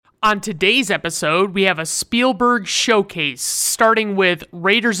On today's episode, we have a Spielberg showcase, starting with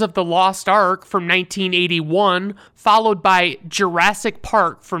Raiders of the Lost Ark from 1981, followed by Jurassic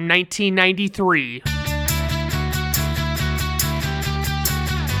Park from 1993.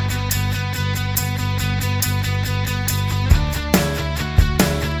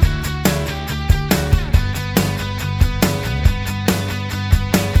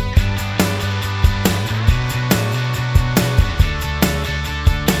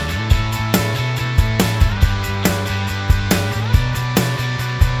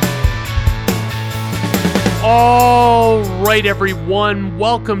 All right, everyone.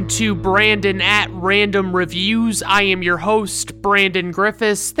 Welcome to Brandon at Random Reviews. I am your host, Brandon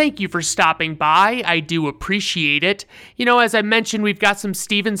Griffiths. Thank you for stopping by. I do appreciate it. You know, as I mentioned, we've got some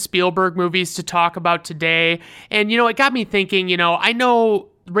Steven Spielberg movies to talk about today. And, you know, it got me thinking, I know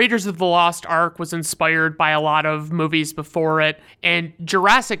Raiders of the Lost Ark was inspired by a lot of movies before it, and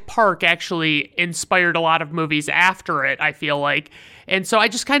Jurassic Park actually inspired a lot of movies after it, I feel like. And so I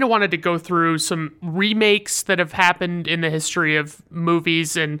just kind of wanted to go through some remakes that have happened in the history of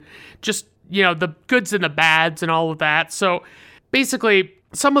movies and just, the goods and the bads and all of that. So basically,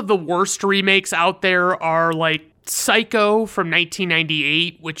 some of the worst remakes out there are like Psycho from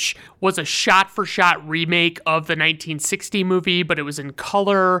 1998, which was a shot-for-shot remake of the 1960 movie, but it was in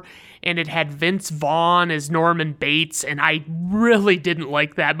color, and it had Vince Vaughn as Norman Bates, and I really didn't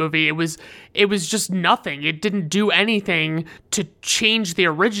like that movie. It was just nothing. It didn't do anything to change the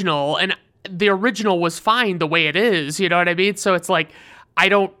original, and the original was fine the way it is, you know what I mean? So it's like, I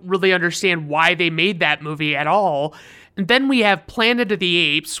don't really understand why they made that movie at all. And then we have Planet of the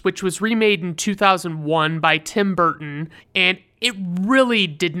Apes, which was remade in 2001 by Tim Burton, and it really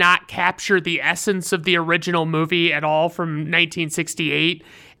did not capture the essence of the original movie at all from 1968.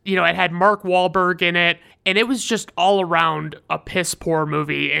 It had Mark Wahlberg in it, and it was just all around a piss poor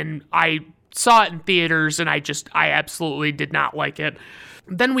movie, and I saw it in theaters, and I absolutely did not like it.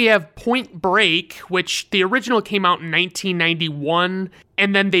 Then we have Point Break, which the original came out in 1991,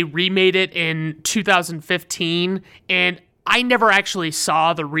 and then they remade it in 2015, and I never actually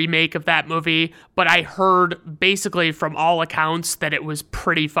saw the remake of that movie, but I heard basically from all accounts that it was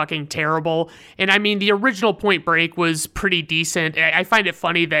pretty fucking terrible. And I mean, the original Point Break was pretty decent. I find it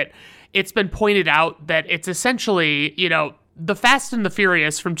funny that it's been pointed out that it's essentially, the Fast and the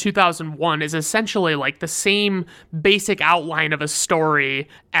Furious from 2001 is essentially like the same basic outline of a story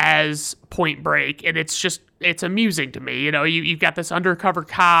as Point Break, and it's amusing to me. You've got this undercover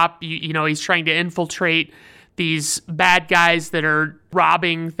cop, he's trying to infiltrate these bad guys that are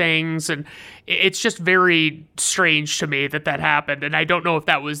robbing things, and it's just very strange to me that happened, and I don't know if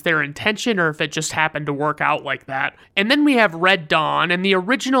that was their intention or if it just happened to work out like that. And then we have Red Dawn, and the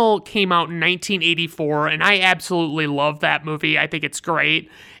original came out in 1984, and I absolutely love that movie. I think it's great,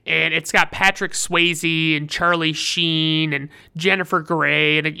 and it's got Patrick Swayze and Charlie Sheen and Jennifer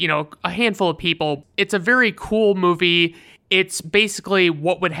Grey and a handful of people. It's a very cool movie. It's basically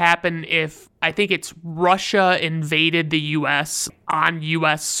what would happen if, I think it's Russia invaded the U.S. on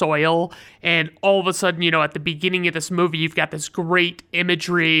U.S. soil, and all of a sudden, at the beginning of this movie, you've got this great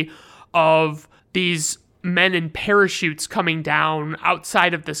imagery of these men in parachutes coming down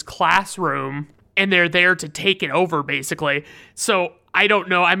outside of this classroom, and they're there to take it over, basically. So, I don't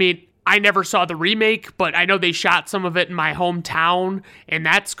know. I mean, I never saw the remake, but I know they shot some of it in my hometown, and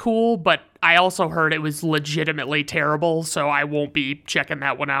that's cool, but I also heard it was legitimately terrible, so I won't be checking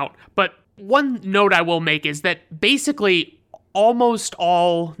that one out. But one note I will make is that basically almost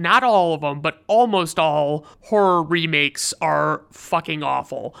all, not all of them, but almost all horror remakes are fucking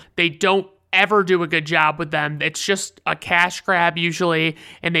awful. They don't ever do a good job with them. It's just a cash grab usually,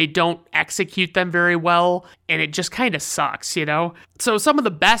 and they don't execute them very well, and it just kind of sucks, So some of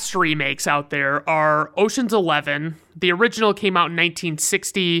the best remakes out there are Ocean's 11. The original came out in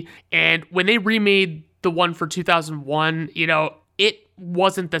 1960, and when they remade the one for 2001, it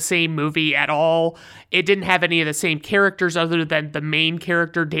wasn't the same movie at all. It didn't have any of the same characters other than the main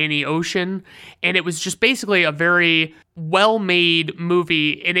character, Danny Ocean, and it was just basically a very well-made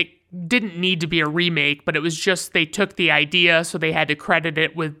movie, and it didn't need to be a remake, but it was just they took the idea, so they had to credit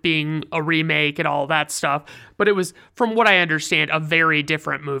it with being a remake and all that stuff. But it was, from what I understand, a very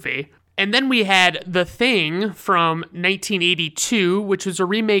different movie. And then we had The Thing from 1982, which was a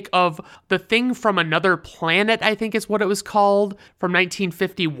remake of The Thing from Another Planet, I think is what it was called, from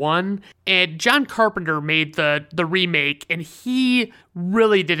 1951. And John Carpenter made the remake, and he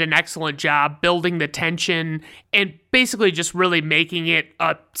really did an excellent job building the tension and basically just really making it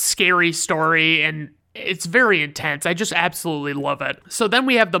a scary story, and it's very intense. I just absolutely love it. So then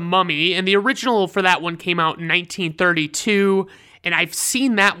we have The Mummy, and the original for that one came out in 1932, and I've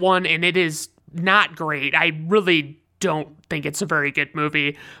seen that one, and it is not great. I really don't think it's a very good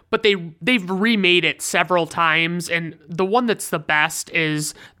movie, but they've remade it several times, and the one that's the best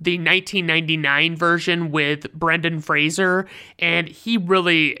is the 1999 version with Brendan Fraser, and he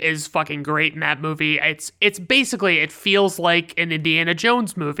really is fucking great in that movie. It's basically, it feels like an Indiana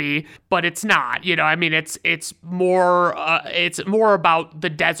Jones movie, but it's not. I mean, it's more about the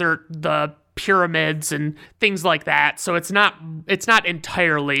desert, the pyramids and things like that. So it's not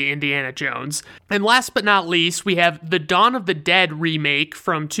entirely Indiana Jones. And last but not least, we have the Dawn of the Dead remake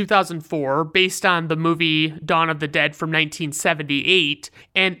from 2004 based on the movie Dawn of the Dead from 1978.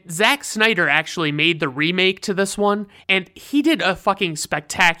 And Zack Snyder actually made the remake to this one, and he did a fucking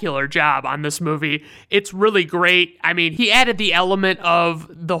spectacular job on this movie. It's really great. I mean, he added the element of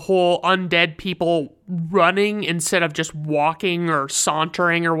the whole undead people running instead of just walking or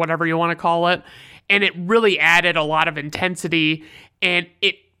sauntering or whatever you want to call it. And it really added a lot of intensity, and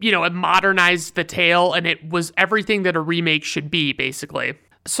it modernized the tale, and it was everything that a remake should be, basically.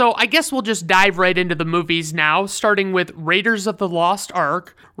 So I guess we'll just dive right into the movies now, starting with Raiders of the Lost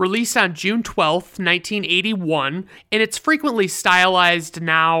Ark, released on June 12th, 1981, and it's frequently stylized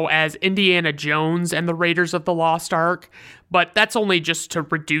now as Indiana Jones and the Raiders of the Lost Ark, but that's only just to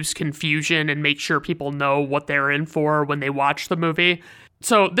reduce confusion and make sure people know what they're in for when they watch the movie.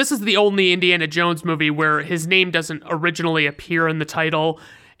 So this is the only Indiana Jones movie where his name doesn't originally appear in the title,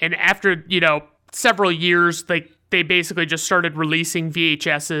 and after, several years, they basically just started releasing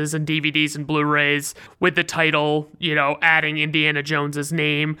VHSs and DVDs and Blu-rays with the title, adding Indiana Jones's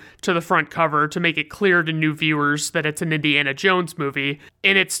name to the front cover to make it clear to new viewers that it's an Indiana Jones movie.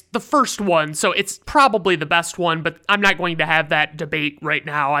 And it's the first one, so it's probably the best one, but I'm not going to have that debate right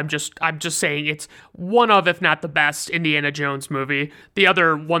now. I'm just saying it's one of, if not the best, Indiana Jones movie. The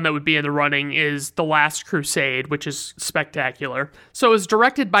other one that would be in the running is The Last Crusade, which is spectacular. So it was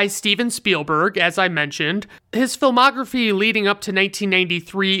directed by Steven Spielberg, as I mentioned. His filmography leading up to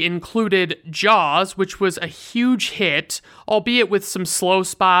 1993 included Jaws, which was a huge hit, albeit with some slow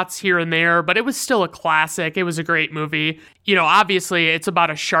spots here and there, but it was still a classic. It was a great movie. Obviously, it's about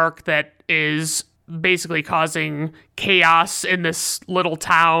a shark that is basically causing chaos in this little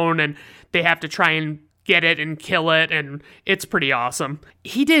town, and they have to try and get it and kill it, and it's pretty awesome.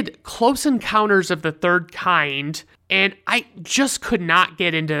 He did Close Encounters of the Third Kind, and I just could not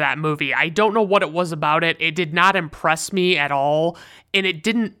get into that movie. I don't know what it was about it. It did not impress me at all, and it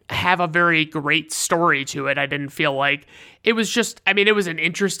didn't have a very great story to it, I didn't feel like. It was just, it was an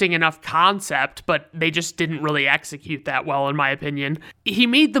interesting enough concept, but they just didn't really execute that well, in my opinion. He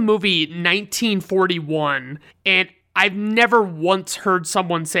made the movie 1941, and I've never once heard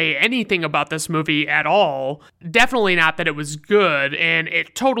someone say anything about this movie at all. Definitely not that it was good, and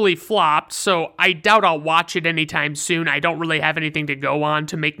it totally flopped, so I doubt I'll watch it anytime soon. I don't really have anything to go on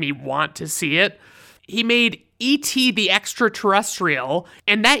to make me want to see it. He made E.T. the Extraterrestrial,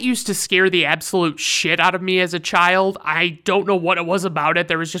 and that used to scare the absolute shit out of me as a child. I don't know what it was about it.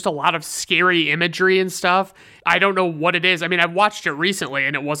 There was just a lot of scary imagery and stuff. I don't know what it is. I've watched it recently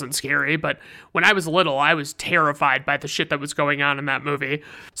and it wasn't scary, but when I was little, I was terrified by the shit that was going on in that movie.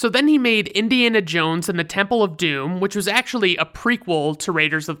 So then he made Indiana Jones and the Temple of Doom, which was actually a prequel to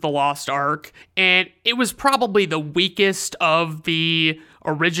Raiders of the Lost Ark, and it was probably the weakest of the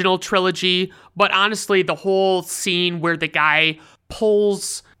original trilogy, but honestly, the whole scene where the guy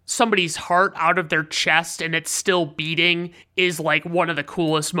pulls somebody's heart out of their chest and it's still beating is like one of the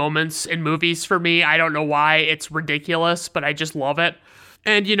coolest moments in movies for me. I don't know why. It's ridiculous, but I just love it.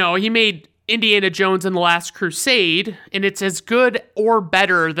 And, he made Indiana Jones and the Last Crusade, and it's as good or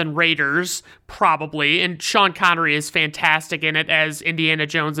better than Raiders, probably, and Sean Connery is fantastic in it as Indiana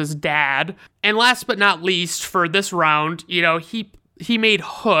Jones's dad. And last but not least, for this round, he made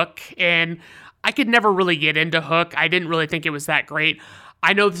Hook, and I could never really get into Hook. I didn't really think it was that great.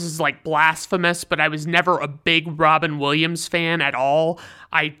 I know this is like blasphemous, but I was never a big Robin Williams fan at all.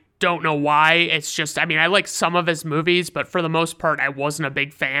 I don't know why. It's just, I like some of his movies, but for the most part, I wasn't a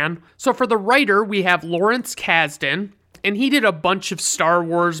big fan. So for the writer, we have Lawrence Kasdan, and he did a bunch of Star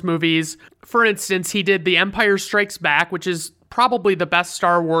Wars movies. For instance, he did The Empire Strikes Back, which is probably the best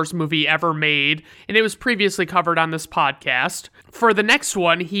Star Wars movie ever made, and it was previously covered on this podcast. For the next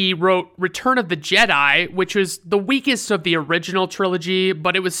one, he wrote Return of the Jedi, which was the weakest of the original trilogy,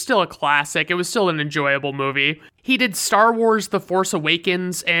 but it was still a classic. It was still an enjoyable movie. He did Star Wars The Force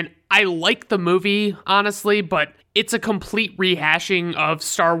Awakens, and I like the movie, honestly, but it's a complete rehashing of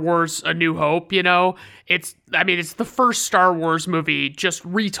Star Wars A New Hope, It's the first Star Wars movie just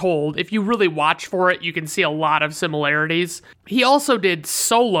retold. If you really watch for it, you can see a lot of similarities. He also did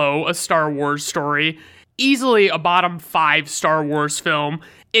Solo, a Star Wars story. easily a bottom 5 Star Wars film.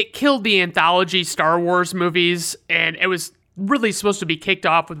 It killed the anthology Star Wars movies, and it was really supposed to be kicked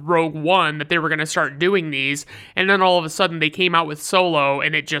off with Rogue One, that they were going to start doing these, and then all of a sudden they came out with Solo,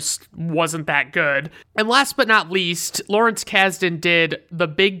 and it just wasn't that good. And last but not least, Lawrence Kasdan did The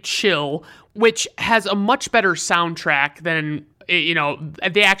Big Chill, which has a much better soundtrack than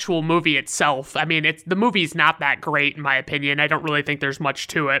the actual movie itself. I mean, the movie's not that great, in my opinion. I don't really think there's much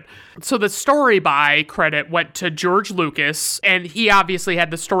to it. So the story by credit went to George Lucas, and he obviously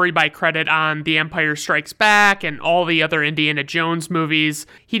had the story by credit on The Empire Strikes Back and all the other Indiana Jones movies.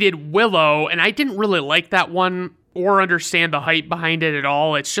 He did Willow, and I didn't really like that one or understand the hype behind it at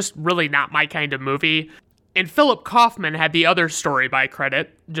all. It's just really not my kind of movie. And Philip Kaufman had the other story by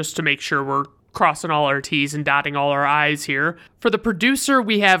credit, just to make sure we're crossing all our T's and dotting all our I's here. For the producer,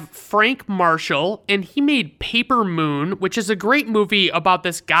 we have Frank Marshall, and he made Paper Moon, which is a great movie about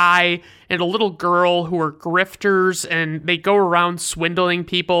this guy and a little girl who are grifters, and they go around swindling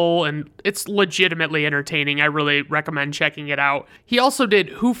people, and it's legitimately entertaining. I really recommend checking it out. He also did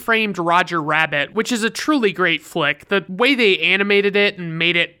Who Framed Roger Rabbit, which is a truly great flick. The way they animated it and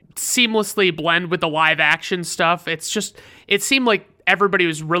made it seamlessly blend with the live action stuff, it seemed like everybody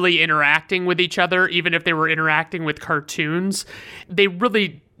was really interacting with each other, even if they were interacting with cartoons. They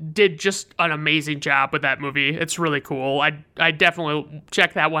really did just an amazing job with that movie. It's really cool. I definitely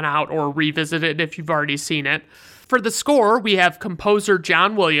check that one out or revisit it if you've already seen it. For the score, we have composer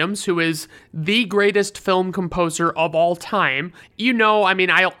John Williams, who is the greatest film composer of all time.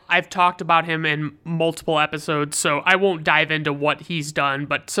 I've talked about him in multiple episodes, so I won't dive into what he's done,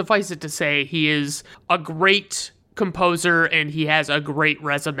 but suffice it to say, he is a great composer, and he has a great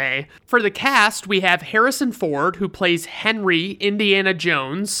resume. For the cast, we have Harrison Ford, who plays Henry Indiana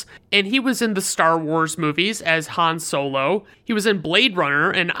Jones, and he was in the Star Wars movies as Han Solo. He was in Blade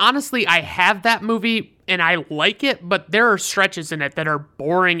Runner, and honestly, I have that movie, and I like it, but there are stretches in it that are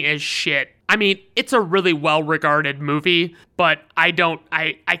boring as shit. I mean, it's a really well-regarded movie, but I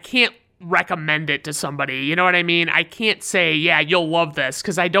can't recommend it to somebody. You know what I mean? I can't say, yeah, you'll love this,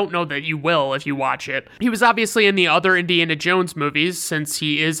 because I don't know that you will if you watch it. He was obviously in the other Indiana Jones movies, since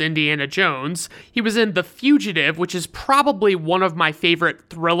he is Indiana Jones. He was in The Fugitive, which is probably one of my favorite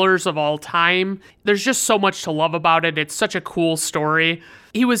thrillers of all time. There's just so much to love about it. It's such a cool story.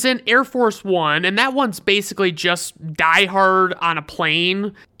 He was in Air Force One, and that one's basically just Die Hard on a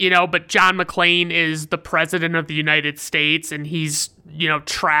plane, but John McClane is the president of the United States, and he's,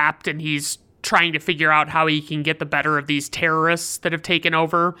 trapped, and he's trying to figure out how he can get the better of these terrorists that have taken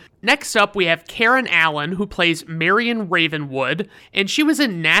over. Next up, we have Karen Allen, who plays Marion Ravenwood, and she was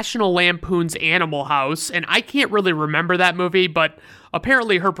in National Lampoon's Animal House, and I can't really remember that movie, but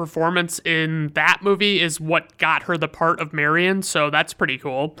apparently her performance in that movie is what got her the part of Marion, so that's pretty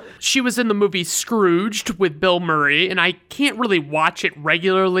cool. She was in the movie Scrooged with Bill Murray, and I can't really watch it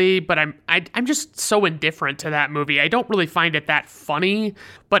regularly, but I'm just so indifferent to that movie. I don't really find it that funny,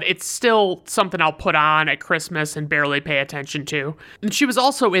 but it's still something I'll put on at Christmas and barely pay attention to. And she was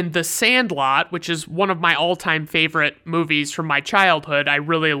also in The Sandlot, which is one of my all-time favorite movies from my childhood. I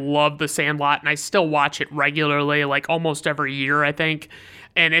really love The Sandlot, and I still watch it regularly, like almost every year, I think.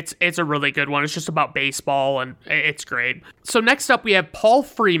 And it's a really good one. It's just about baseball, and it's great. So next up, we have Paul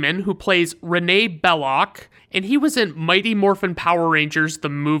Freeman, who plays Renee Belloc, and he was in Mighty Morphin Power Rangers, the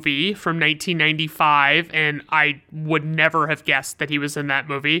movie from 1995, and I would never have guessed that he was in that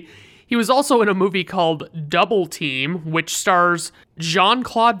movie. He was also in a movie called Double Team, which stars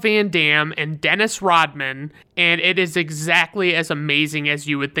Jean-Claude Van Damme and Dennis Rodman, and it is exactly as amazing as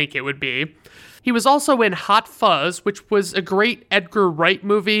you would think it would be. He was also in Hot Fuzz, which was a great Edgar Wright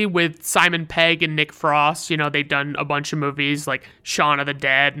movie with Simon Pegg and Nick Frost. They've done a bunch of movies like Shaun of the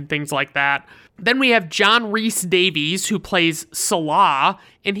Dead and things like that. Then we have John Rhys Davies, who plays Salah,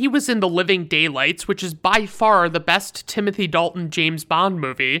 and he was in The Living Daylights, which is by far the best Timothy Dalton James Bond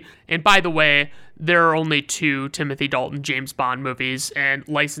movie. And by the way, there are only 2 Timothy Dalton James Bond movies, and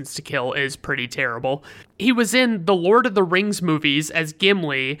License to Kill is pretty terrible. He was in the Lord of the Rings movies as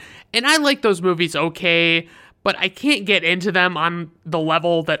Gimli, and I like those movies okay, but I can't get into them on the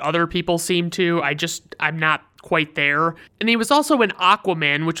level that other people seem to. I'm not quite there. And he was also in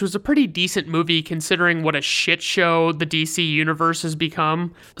Aquaman, which was a pretty decent movie considering what a shit show the DC universe has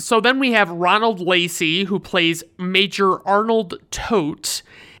become. So then we have Ronald Lacey, who plays Major Arnold Tote,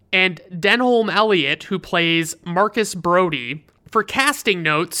 and Denholm Elliott, who plays Marcus Brody. For casting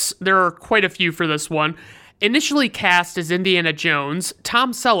notes, there are quite a few for this one. Initially cast as Indiana Jones,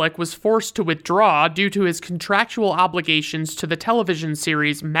 Tom Selleck was forced to withdraw due to his contractual obligations to the television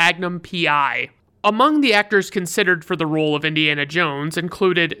series Magnum P.I. Among the actors considered for the role of Indiana Jones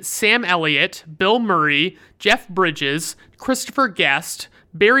included Sam Elliott, Bill Murray, Jeff Bridges, Christopher Guest,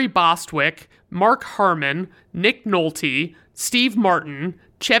 Barry Bostwick, Mark Harmon, Nick Nolte, Steve Martin,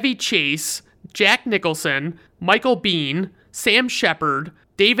 Chevy Chase, Jack Nicholson, Michael Biehn, Sam Shepard,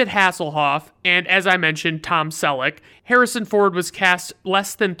 David Hasselhoff, and as I mentioned, Tom Selleck. Harrison Ford was cast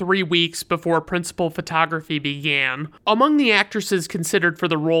less than 3 weeks before principal photography began. Among the actresses considered for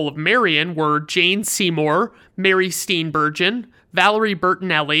the role of Marion were Jane Seymour, Mary Steenburgen, Valerie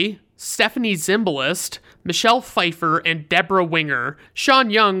Bertinelli, Stephanie Zimbalist, Michelle Pfeiffer, and Deborah Winger.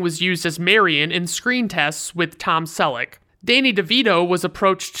 Sean Young was used as Marion in screen tests with Tom Selleck. Danny DeVito was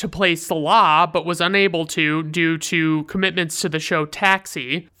approached to play Salah, but was unable to due to commitments to the show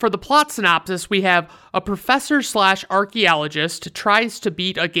Taxi. For the plot synopsis, we have a professor/archaeologist tries to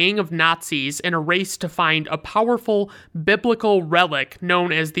beat a gang of Nazis in a race to find a powerful biblical relic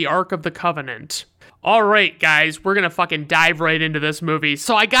known as the Ark of the Covenant. All right, guys, we're gonna fucking dive right into this movie.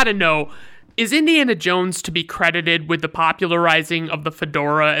 So I gotta know, is Indiana Jones to be credited with the popularizing of the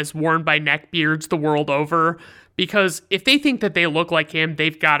fedora as worn by neckbeards the world over? Because if they think that they look like him,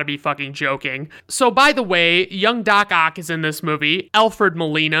 they've got to be fucking joking. So, by the way, young Doc Ock is in this movie, Alfred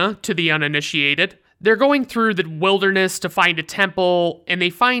Molina, to the uninitiated. They're going through the wilderness to find a temple, and they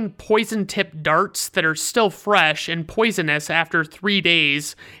find poison-tipped darts that are still fresh and poisonous after 3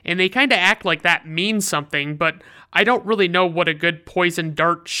 days, and they kind of act like that means something, but I don't really know what a good poison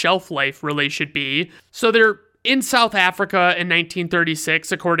dart shelf life really should be. So they're in South Africa in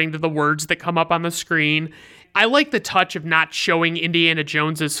 1936, according to the words that come up on the screen. I like the touch of not showing Indiana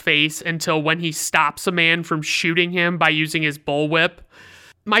Jones's face until when he stops a man from shooting him by using his bullwhip.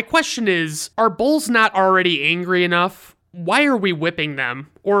 My question is, are bulls not already angry enough? Why are we whipping them?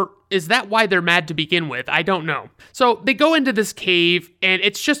 Or is that why they're mad to begin with? I don't know. So they go into this cave and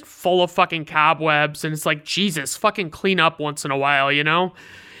it's just full of fucking cobwebs and it's like, Jesus, fucking clean up once in a while, you know?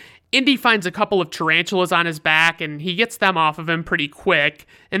 Indy finds a couple of tarantulas on his back, and he gets them off of him pretty quick.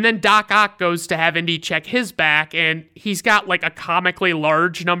 And then Doc Ock goes to have Indy check his back, and he's got like a comically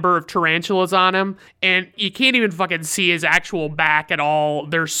large number of tarantulas on him, and you can't even fucking see his actual back at all.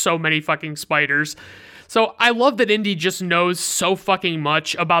 There's so many fucking spiders. So I love that Indy just knows so fucking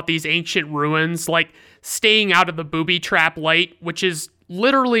much about these ancient ruins, like staying out of the booby trap light, which is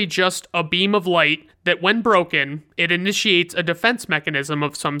literally just a beam of light that when broken, it initiates a defense mechanism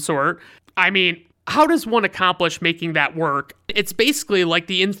of some sort. I mean, how does one accomplish making that work? It's basically like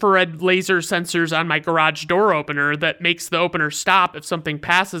the infrared laser sensors on my garage door opener that makes the opener stop if something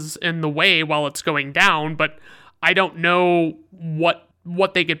passes in the way while it's going down, but I don't know what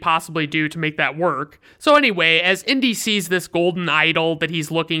they could possibly do to make that work. So anyway, as Indy sees this golden idol that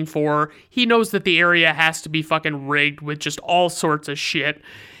he's looking for, he knows that the area has to be fucking rigged with just all sorts of shit.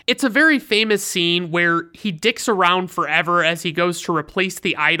 It's a very famous scene where he dicks around forever as he goes to replace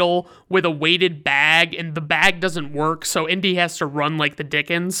the idol with a weighted bag, and the bag doesn't work, so Indy has to run like the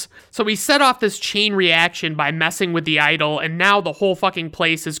Dickens. So he set off this chain reaction by messing with the idol, and now the whole fucking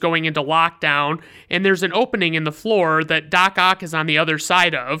place is going into lockdown, and there's an opening in the floor that Doc Ock is on the other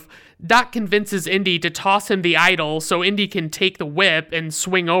side of. Doc convinces Indy to toss him the idol so Indy can take the whip and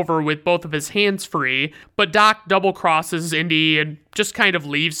swing over with both of his hands free, but Doc double-crosses Indy and just kind of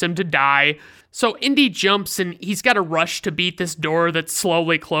leaves him to die. So Indy jumps and he's got to rush to beat this door that's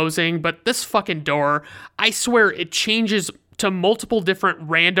slowly closing, but this fucking door, I swear it changes to multiple different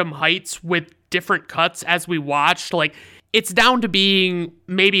random heights with different cuts as we watched. Like, it's down to being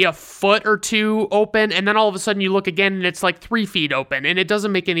maybe a foot or two open, and then all of a sudden you look again and it's like 3 feet open, and it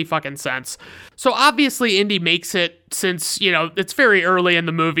doesn't make any fucking sense. So obviously Indy makes it since, you know, it's very early in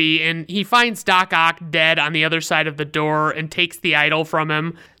the movie, and he finds Doc Ock dead on the other side of the door and takes the idol from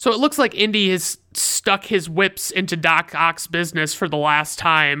him. So it looks like Indy has stuck his whips into Doc Ock's business for the last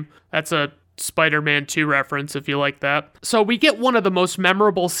time. That's a Spider-Man 2 reference, if you like that. So we get one of the most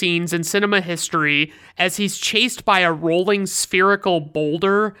memorable scenes in cinema history as he's chased by a rolling spherical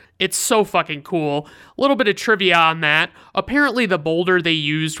boulder. It's so fucking cool. A little bit of trivia on that. Apparently the boulder they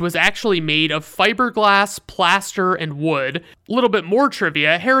used was actually made of fiberglass, plaster, and wood. A little bit more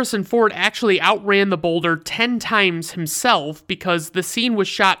trivia, Harrison Ford actually outran the boulder 10 times himself because the scene was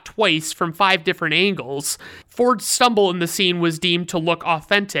shot twice from 5 different angles. Ford's stumble in the scene was deemed to look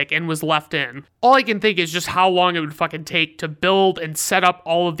authentic and was left in. All I can think is just how long it would fucking take to build and set up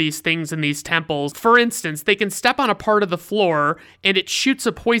all of these things in these temples. For instance, they can step on a part of the floor and it shoots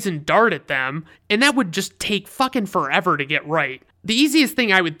a poison dart at them, and that would just take fucking forever to get right. The easiest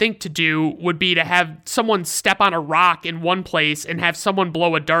thing I would think to do would be to have someone step on a rock in one place and have someone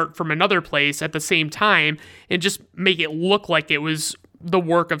blow a dart from another place at the same time and just make it look like it was the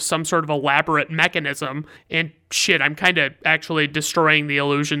work of some sort of elaborate mechanism. And shit, I'm kind of actually destroying the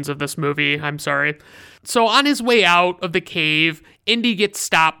illusions of this movie. I'm sorry. So on his way out of the cave, Indy gets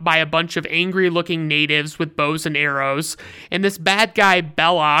stopped by a bunch of angry-looking natives with bows and arrows, and this bad guy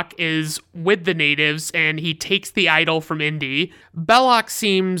Belloc is with the natives, and he takes the idol from Indy. Belloc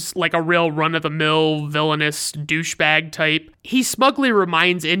seems like a real run-of-the-mill, villainous douchebag type. He smugly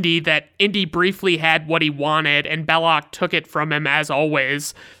reminds Indy that Indy briefly had what he wanted, and Belloc took it from him as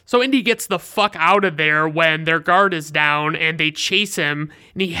always. So Indy gets the fuck out of there when their guard is down, and they chase him,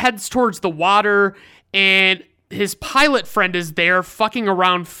 and he heads towards the water, and his pilot friend is there fucking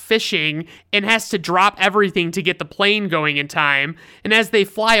around fishing and has to drop everything to get the plane going in time. And as they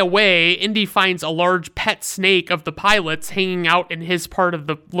fly away, Indy finds a large pet snake of the pilot's hanging out in his part of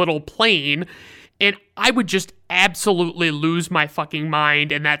the little plane. And I would just absolutely lose my fucking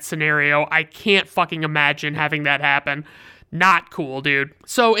mind in that scenario. I can't fucking imagine having that happen. Not cool, dude.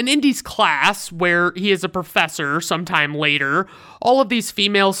 So in Indy's class, where he is a professor sometime later, all of these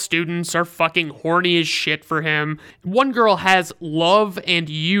female students are fucking horny as shit for him. One girl has "love" and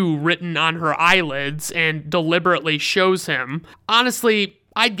 "you" written on her eyelids and deliberately shows him. Honestly,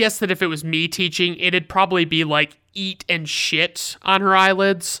 I'd guess that if it was me teaching, it'd probably be like "eat" and "shit" on her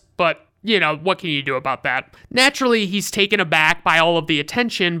eyelids, but you know, what can you do about that? Naturally, he's taken aback by all of the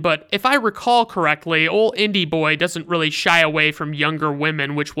attention, but if I recall correctly, old Indy boy doesn't really shy away from younger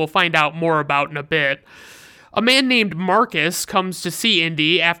women, which we'll find out more about in a bit. A man named Marcus comes to see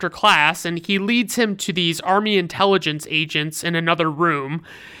Indy after class, and he leads him to these Army intelligence agents in another room.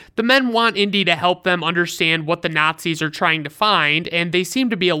 The men want Indy to help them understand what the Nazis are trying to find, and they seem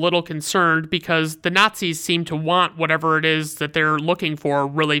to be a little concerned because the Nazis seem to want whatever it is that they're looking for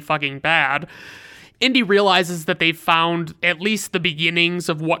really fucking bad. Indy realizes that they've found at least the beginnings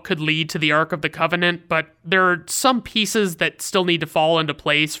of what could lead to the Ark of the Covenant, but there are some pieces that still need to fall into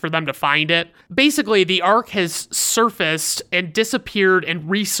place for them to find it. Basically, the Ark has surfaced and disappeared and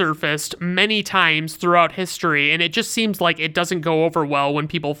resurfaced many times throughout history, and it just seems like it doesn't go over well when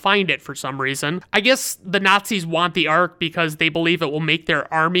people find it for some reason. I guess the Nazis want the Ark because they believe it will make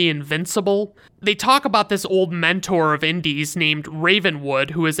their army invincible. They talk about this old mentor of Indy's named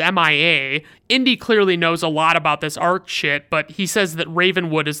Ravenwood, who is MIA. Indy clearly knows a lot about this Ark shit, but he says that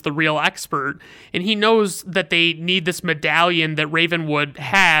Ravenwood is the real expert, and he knows that they need this medallion that Ravenwood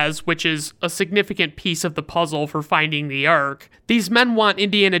has, which is a significant piece of the puzzle for finding the Ark. These men want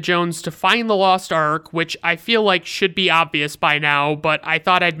Indiana Jones to find the Lost Ark, which I feel like should be obvious by now, but I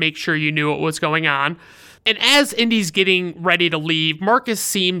thought I'd make sure you knew what was going on. And as Indy's getting ready to leave, Marcus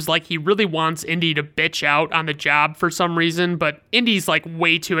seems like he really wants Indy to bitch out on the job for some reason, but Indy's like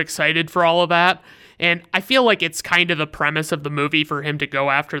way too excited for all of that. And I feel like it's kind of the premise of the movie for him to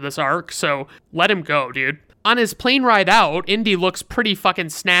go after this Ark, so let him go, dude. On his plane ride out, Indy looks pretty fucking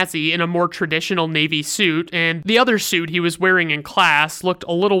snazzy in a more traditional Navy suit, and the other suit he was wearing in class looked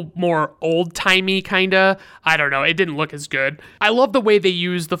a little more old-timey, kinda. I don't know, it didn't look as good. I love the way they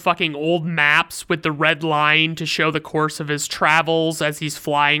use the fucking old maps with the red line to show the course of his travels as he's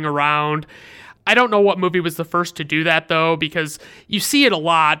flying around. I don't know what movie was the first to do that, though, because you see it a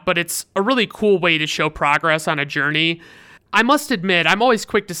lot, but it's a really cool way to show progress on a journey. I must admit, I'm always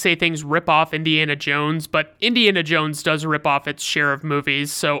quick to say things rip off Indiana Jones, but Indiana Jones does rip off its share of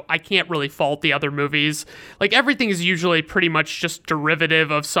movies, so I can't really fault the other movies. Like, everything is usually pretty much just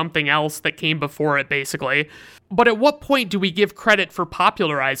derivative of something else that came before it, basically. But at what point do we give credit for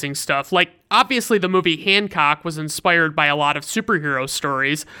popularizing stuff? Like, obviously the movie Hancock was inspired by a lot of superhero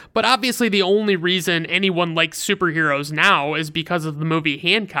stories, but obviously the only reason anyone likes superheroes now is because of the movie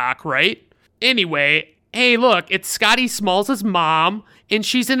Hancock, right? Anyway, hey, look, it's Scotty Smalls' mom, and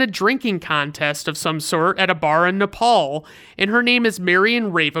she's in a drinking contest of some sort at a bar in Nepal, and her name is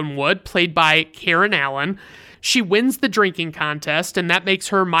Marion Ravenwood, played by Karen Allen. She wins the drinking contest, and that makes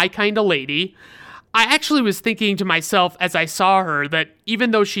her my kind of lady. I actually was thinking to myself as I saw her that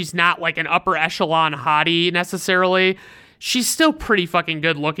even though she's not like an upper echelon hottie necessarily, she's still pretty fucking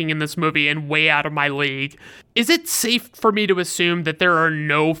good looking in this movie and way out of my league. Is it safe for me to assume that there are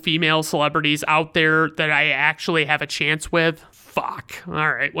no female celebrities out there that I actually have a chance with? Fuck.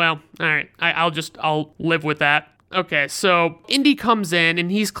 Alright, well, alright. I'll live with that. Okay, so Indy comes in,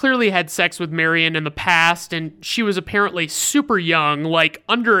 and he's clearly had sex with Marion in the past, and she was apparently super young, like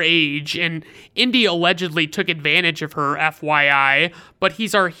underage, and Indy allegedly took advantage of her, FYI, but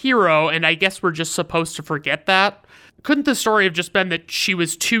he's our hero, and I guess we're just supposed to forget that. Couldn't the story have just been that she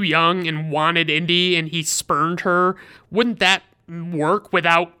was too young and wanted Indy, and he spurned her? Wouldn't that work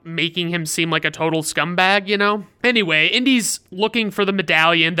without making him seem like a total scumbag, you know? Anyway, Indy's looking for the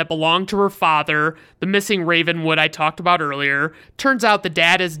medallion that belonged to her father, the missing Ravenwood I talked about earlier. Turns out the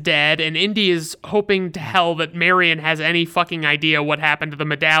dad is dead, and Indy is hoping to hell that Marion has any fucking idea what happened to the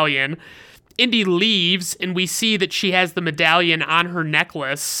medallion. Indy leaves, and we see that she has the medallion on her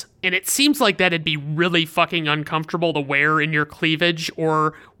necklace, and it seems like that'd be really fucking uncomfortable to wear in your cleavage,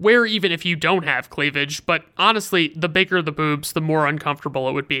 or wear even if you don't have cleavage, but honestly, the bigger the boobs, the more uncomfortable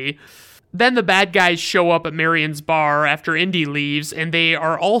it would be. Then the bad guys show up at Marion's bar after Indy leaves, and they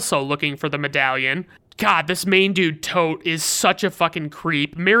are also looking for the medallion. God, this main dude, Tote, is such a fucking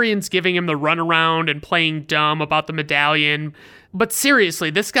creep. Marion's giving him the runaround and playing dumb about the medallion. But seriously,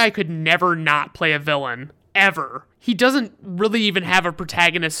 this guy could never not play a villain. Ever. He doesn't really even have a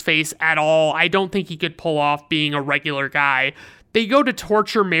protagonist face at all. I don't think he could pull off being a regular guy. They go to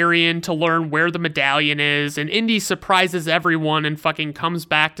torture Marion to learn where the medallion is, and Indy surprises everyone and fucking comes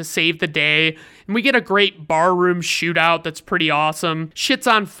back to save the day. And we get a great barroom shootout that's pretty awesome. Shit's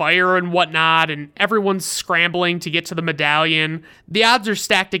on fire and whatnot, and everyone's scrambling to get to the medallion. The odds are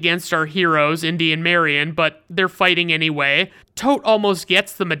stacked against our heroes, Indy and Marion, but they're fighting anyway. Tote almost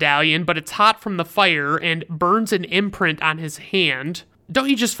gets the medallion, but it's hot from the fire and burns an imprint on his hand. Don't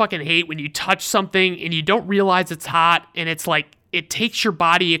you just fucking hate when you touch something and you don't realize it's hot, and it's like, it takes your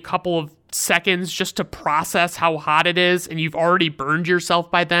body a couple of seconds just to process how hot it is, and you've already burned yourself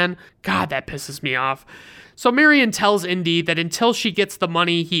by then? God, that pisses me off. So Marion tells Indy that until she gets the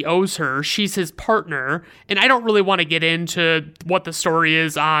money he owes her, she's his partner, and I don't really want to get into what the story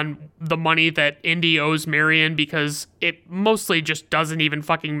is on the money that Indy owes Marion, because it mostly just doesn't even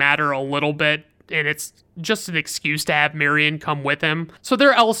fucking matter a little bit, and it's just an excuse to have Marion come with him. So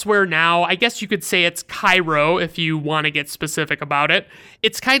they're elsewhere now. I guess you could say it's Cairo if you want to get specific about it.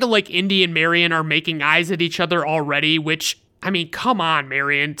 It's kind of like Indy and Marion are making eyes at each other already, which, I mean, come on,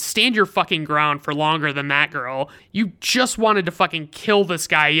 Marion. Stand your fucking ground for longer than that, girl. You just wanted to fucking kill this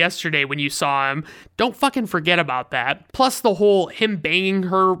guy yesterday when you saw him. Don't fucking forget about that. Plus, the whole him banging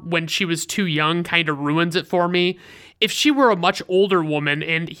her when she was too young kind of ruins it for me. If she were a much older woman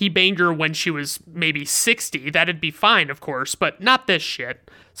and he banged her when she was maybe 60, that'd be fine, of course, but not this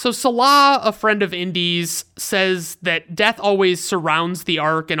shit. So Salah, a friend of Indy's, says that death always surrounds the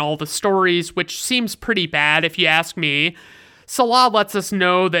Ark in all the stories, which seems pretty bad if you ask me. Salah lets us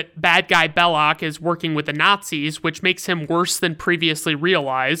know that bad guy Belloc is working with the Nazis, which makes him worse than previously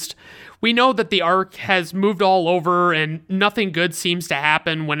realized. We know that the Ark has moved all over and nothing good seems to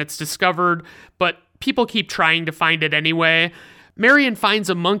happen when it's discovered, but people keep trying to find it anyway. Marion finds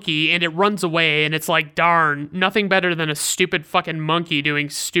a monkey and it runs away, and it's like, darn, nothing better than a stupid fucking monkey doing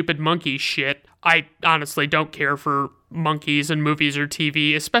stupid monkey shit. I honestly don't care for monkeys in movies or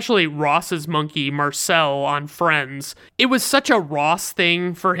TV, especially Ross's monkey, Marcel, on Friends. It was such a Ross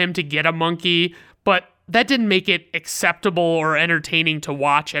thing for him to get a monkey, but that didn't make it acceptable or entertaining to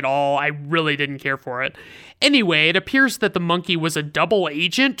watch at all. I really didn't care for it. Anyway, it appears that the monkey was a double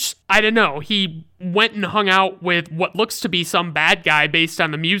agent. I don't know. He went and hung out with what looks to be some bad guy based on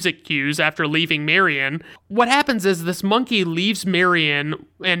the music cues after leaving Marion. What happens is this monkey leaves Marion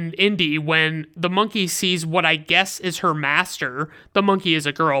and Indy when the monkey sees what I guess is her master. The monkey is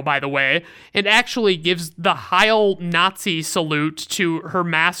a girl, by the way, and actually gives the Heil Nazi salute to her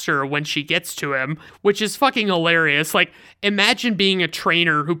master when she gets to him, which is fucking hilarious. Like, imagine being a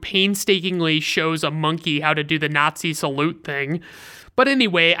trainer who painstakingly shows a monkey how to do the Nazi salute thing. But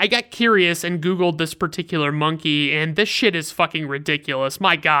anyway, I got curious and Googled this particular monkey, and this shit is fucking ridiculous.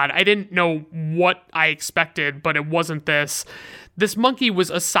 My God, I didn't know what I expected, but it wasn't this. This monkey was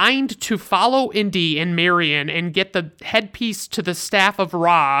assigned to follow Indy and Marion and get the headpiece to the staff of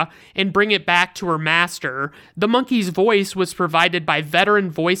Ra and bring it back to her master. The monkey's voice was provided by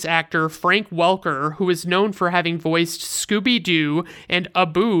veteran voice actor Frank Welker, who is known for having voiced Scooby-Doo and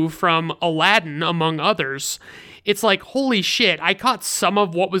Abu from Aladdin, among others. It's like, holy shit, I caught some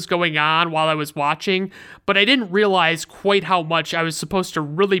of what was going on while I was watching, but I didn't realize quite how much I was supposed to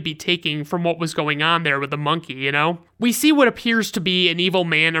really be taking from what was going on there with the monkey, you know? We see what appears to be an evil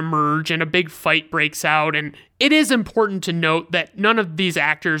man emerge, and a big fight breaks out, and it is important to note that none of these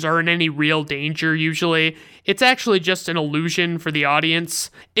actors are in any real danger usually. It's actually just an illusion for the audience,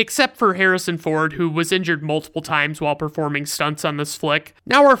 except for Harrison Ford, who was injured multiple times while performing stunts on this flick.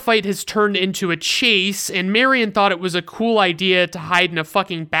 Now our fight has turned into a chase, and Marion thought it was a cool idea to hide in a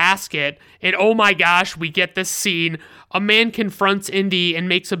fucking basket, and oh my gosh, we get this scene. A man confronts Indy and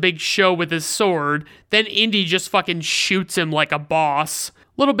makes a big show with his sword, then Indy just fucking shoots him like a boss.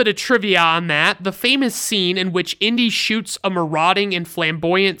 Little bit of trivia on that. The famous scene in which Indy shoots a marauding and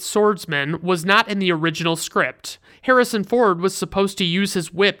flamboyant swordsman was not in the original script. Harrison Ford was supposed to use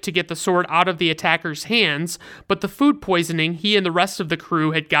his whip to get the sword out of the attacker's hands, but the food poisoning he and the rest of the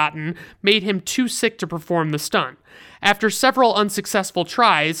crew had gotten made him too sick to perform the stunt. After several unsuccessful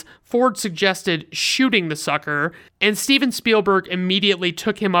tries, Ford suggested shooting the sucker, and Steven Spielberg immediately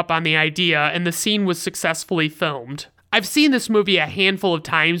took him up on the idea, and the scene was successfully filmed. I've seen this movie a handful of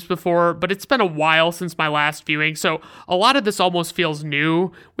times before, but it's been a while since my last viewing, so a lot of this almost feels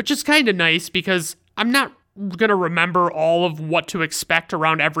new, which is kind of nice because I'm not gonna remember all of what to expect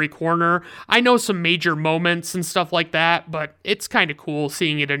around every corner. I know some major moments and stuff like that, but it's kind of cool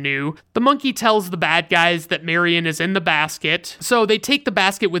seeing it anew. The monkey tells the bad guys that Marion is in the basket, so they take the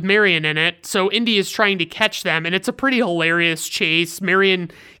basket with Marion in it, so Indy is trying to catch them, and it's a pretty hilarious chase.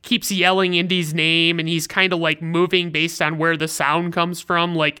 Marion keeps yelling Indy's name, and he's kind of like moving based on where the sound comes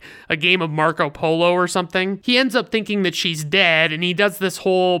from, like a game of Marco Polo or something. He ends up thinking that she's dead, and he does this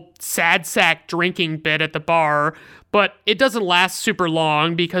whole sad sack drinking bit at the bar, but it doesn't last super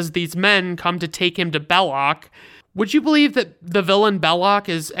long because these men come to take him to Belloc. Would you believe that the villain Belloc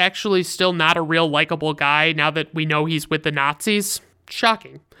is actually still not a real likable guy now that we know he's with the Nazis?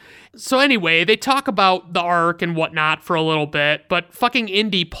 Shocking. So anyway, they talk about the Ark and whatnot for a little bit, but fucking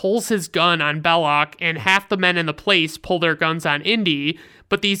Indy pulls his gun on Belloc, and half the men in the place pull their guns on Indy,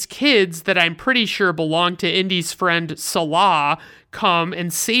 but these kids that I'm pretty sure belong to Indy's friend Salah come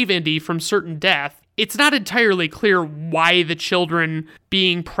and save Indy from certain death. It's not entirely clear why the children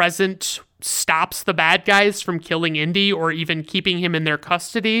being present stops the bad guys from killing Indy or even keeping him in their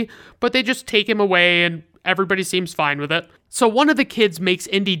custody, but they just take him away and everybody seems fine with it. So one of the kids makes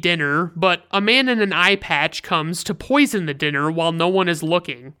Indy dinner, but a man in an eye patch comes to poison the dinner while no one is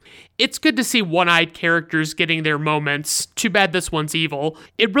looking. It's good to see one-eyed characters getting their moments. Too bad this one's evil.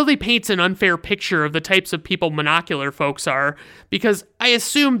 It really paints an unfair picture of the types of people monocular folks are, because I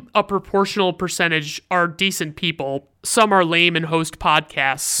assume a proportional percentage are decent people. Some are lame and host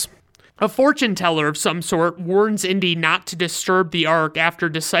podcasts. A fortune teller of some sort warns Indy not to disturb the Ark after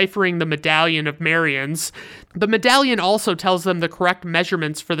deciphering the medallion of Marion's. The medallion also tells them the correct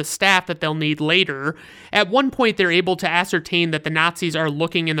measurements for the staff that they'll need later. At one point, they're able to ascertain that the Nazis are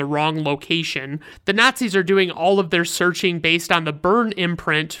looking in the wrong location. The Nazis are doing all of their searching based on the burn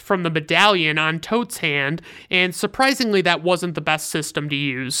imprint from the medallion on Tote's hand, and surprisingly, that wasn't the best system to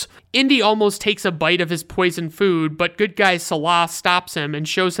use. Indy almost takes a bite of his poisoned food, but good guy Salah stops him and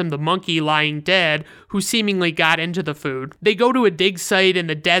shows him the monkey lying dead, who seemingly got into the food. They go to a dig site in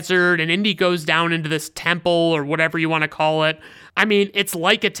the desert, and Indy goes down into this temple, or whatever you want to call it. I mean, it's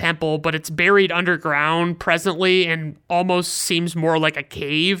like a temple, but it's buried underground presently and almost seems more like a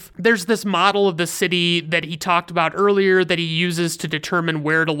cave. There's this model of the city that he talked about earlier that he uses to determine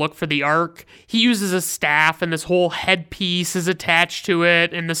where to look for the Ark. He uses a staff, and this whole headpiece is attached to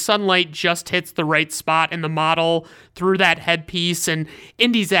it, and the sunlight just hits the right spot in the model through that headpiece, and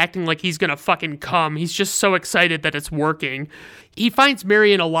Indy's acting like he's gonna fucking come. He's just so excited that it's working. He finds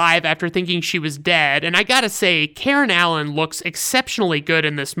Marion alive after thinking she was dead, and I gotta say, Karen Allen looks exceptionally good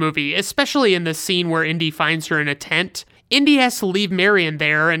in this movie, especially in the scene where Indy finds her in a tent. Indy has to leave Marion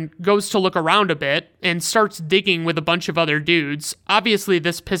there and goes to look around a bit and starts digging with a bunch of other dudes. Obviously,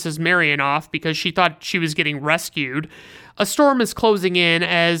 this pisses Marion off because she thought she was getting rescued. A storm is closing in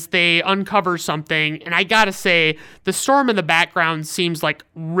as they uncover something, and I gotta say, the storm in the background seems like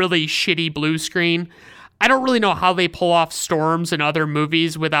really shitty blue screen. I don't really know how they pull off storms in other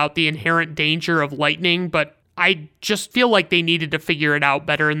movies without the inherent danger of lightning, but I just feel like they needed to figure it out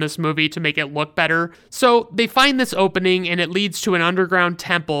better in this movie to make it look better. So they find this opening, and it leads to an underground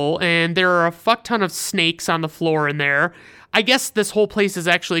temple, and there are a fuck ton of snakes on the floor in there. I guess this whole place is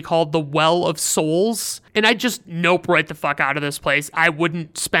actually called the Well of Souls, and I just nope right the fuck out of this place. I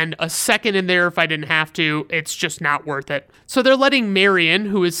wouldn't spend a second in there if I didn't have to. It's just not worth it. So they're letting Marion,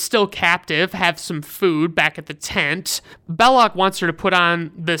 who is still captive, have some food back at the tent. Belloc wants her to put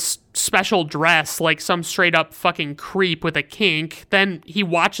on this special dress like some straight up fucking creep with a kink. Then he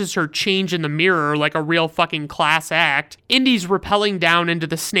watches her change in the mirror like a real fucking class act. Indy's rappelling down into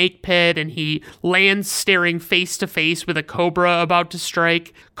the snake pit, and he lands staring face to face with a cobra about to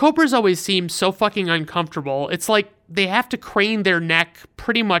strike. Cobras always seem so fucking uncomfortable. It's like they have to crane their neck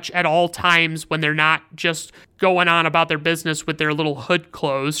pretty much at all times when they're not just going on about their business with their little hood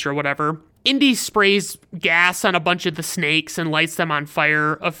closed or whatever. Indy sprays gas on a bunch of the snakes and lights them on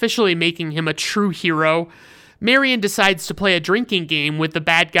fire, officially making him a true hero. Marion decides to play a drinking game with the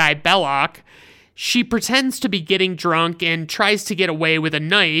bad guy Belloc. She pretends to be getting drunk and tries to get away with a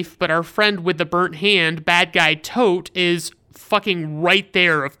knife, but our friend with the burnt hand, bad guy Tote, is fucking right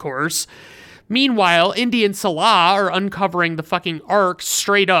there, of course. Meanwhile, Indy and Salah are uncovering the fucking Ark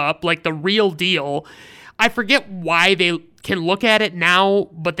straight up, like the real deal. I forget why they can look at it now,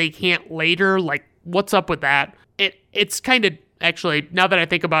 but they can't later. Like, what's up with that? It's kind of, actually, now that I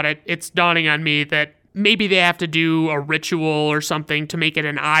think about it, it's dawning on me that maybe they have to do a ritual or something to make it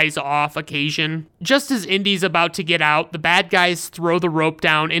an eyes-off occasion. Just as Indy's about to get out, the bad guys throw the rope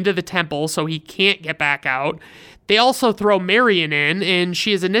down into the temple so he can't get back out. They also throw Marion in, and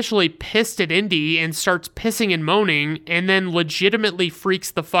she is initially pissed at Indy and starts pissing and moaning, and then legitimately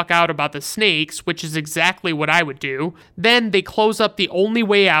freaks the fuck out about the snakes, which is exactly what I would do. Then they close up the only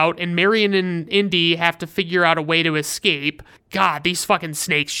way out, and Marion and Indy have to figure out a way to escape. God, these fucking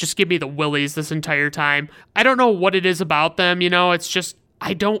snakes just give me the willies this entire time. I don't know what it is about them, it's just,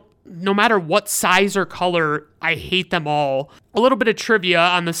 no matter what size or color, I hate them all. A little bit of trivia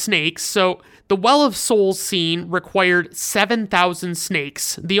on the snakes. So the Well of Souls scene required 7,000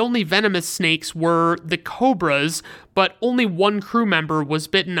 snakes. The only venomous snakes were the cobras, but only one crew member was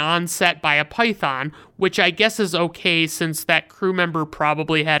bitten on set by a python, which I guess is okay since that crew member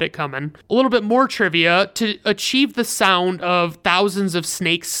probably had it coming. A little bit more trivia: to achieve the sound of thousands of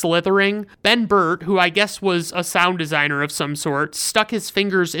snakes slithering, Ben Burt, who I guess was a sound designer of some sort, stuck his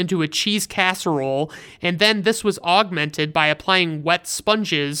fingers into a cheese casserole, and then this was augmented by applying wet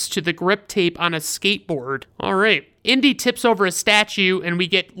sponges to the grip tape on a skateboard. All right. Indy tips over a statue, and we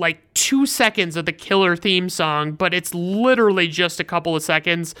get like 2 seconds of the killer theme song, but it's literally just a couple of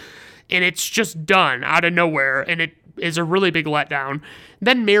seconds, and it's just done out of nowhere, and it is a really big letdown.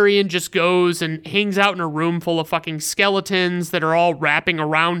 Then Marion just goes and hangs out in a room full of fucking skeletons that are all wrapping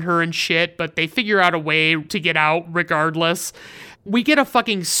around her and shit, but they figure out a way to get out regardless. We get a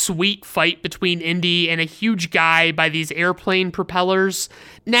fucking sweet fight between Indy and a huge guy by these airplane propellers.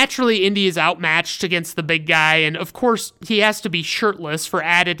 Naturally, Indy is outmatched against the big guy, and of course, he has to be shirtless for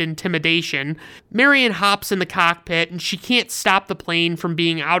added intimidation. Marion hops in the cockpit, and she can't stop the plane from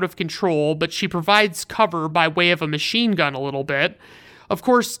being out of control, but she provides cover by way of a machine gun a little bit. Of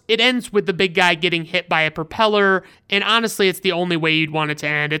course, it ends with the big guy getting hit by a propeller, and honestly, it's the only way you'd want it to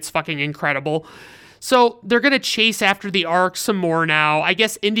end. It's fucking incredible. So they're going to chase after the Ark some more now. I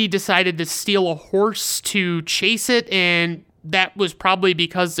guess Indy decided to steal a horse to chase it, and that was probably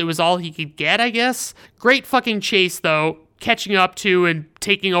because it was all he could get, I guess. Great fucking chase, though, catching up to and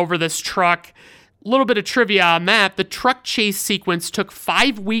taking over this truck. A little bit of trivia on that: the truck chase sequence took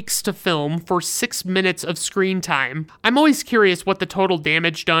 5 weeks to film for 6 minutes of screen time. I'm always curious what the total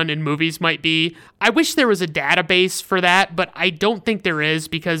damage done in movies might be. I wish there was a database for that, but I don't think there is,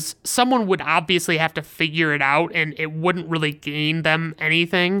 because someone would obviously have to figure it out, and it wouldn't really gain them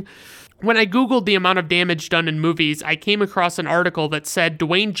anything. When I Googled the amount of damage done in movies, I came across an article that said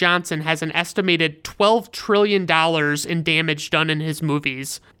Dwayne Johnson has an estimated $12 trillion in damage done in his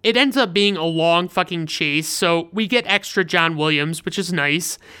movies. It ends up being a long fucking chase, so we get extra John Williams, which is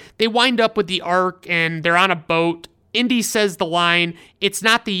nice. They wind up with the Ark, and they're on a boat. Indy says the line, "It's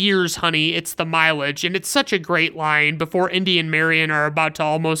not the years, honey, it's the mileage," and it's such a great line before Indy and Marion are about to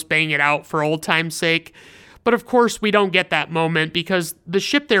almost bang it out for old time's sake. But of course, we don't get that moment because the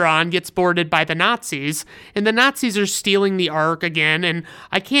ship they're on gets boarded by the Nazis, and the Nazis are stealing the Ark again, and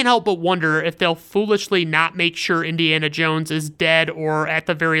I can't help but wonder if they'll foolishly not make sure Indiana Jones is dead, or at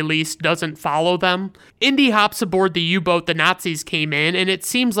the very least doesn't follow them. Indy hops aboard the U-boat the Nazis came in, and it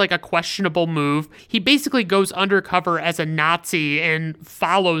seems like a questionable move. He basically goes undercover as a Nazi and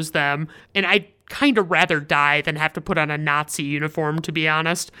follows them, and I'd kind of rather die than have to put on a Nazi uniform, to be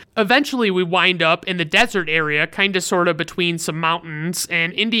honest. Eventually, we wind up in the desert area, kind of sort of between some mountains,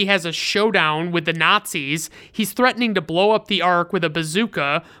 and Indy has a showdown with the Nazis. He's threatening to blow up the Ark with a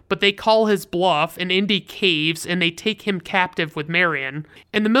bazooka, but they call his bluff, and Indy caves, and they take him captive with Marion.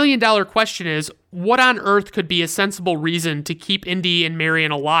 And the million-dollar question is, what on earth could be a sensible reason to keep Indy and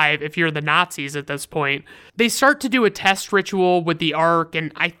Marion alive if you're the Nazis at this point? They start to do a test ritual with the Ark,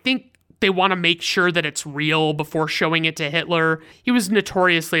 and I think they want to make sure that it's real before showing it to Hitler. He was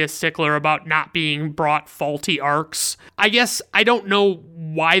notoriously a stickler about not being brought faulty arks. I guess I don't know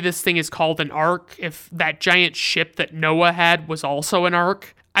why this thing is called an ark if that giant ship that Noah had was also an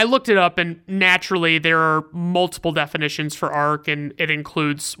ark. I looked it up, and naturally there are multiple definitions for ark, and it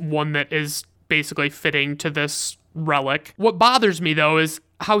includes one that is basically fitting to this relic. What bothers me, though, is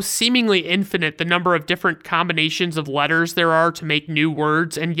how seemingly infinite the number of different combinations of letters there are to make new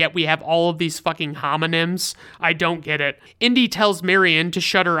words, and yet we have all of these fucking homonyms. I don't get it. Indy tells Marion to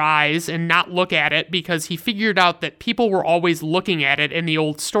shut her eyes and not look at it because he figured out that people were always looking at it in the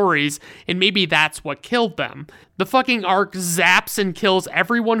old stories, and maybe that's what killed them. The fucking Ark zaps and kills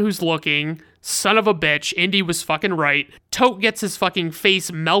everyone who's looking. Son of a bitch, Indy was fucking right. Tote gets his fucking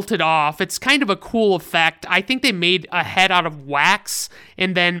face melted off. It's kind of a cool effect. I think they made a head out of wax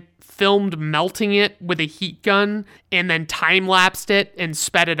and then filmed melting it with a heat gun and then time-lapsed it and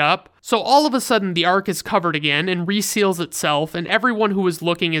sped it up. So all of a sudden, the Ark is covered again and reseals itself, and everyone who was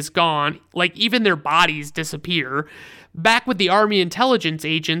looking is gone, like even their bodies disappear. Back with the Army intelligence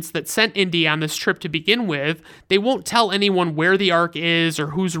agents that sent Indy on this trip to begin with, they won't tell anyone where the Ark is or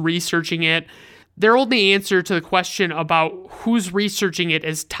who's researching it. Their only answer to the question about who's researching it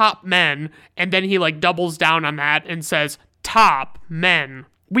is top men, and then he doubles down on that and says, top men.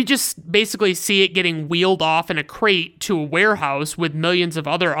 We just basically see it getting wheeled off in a crate to a warehouse with millions of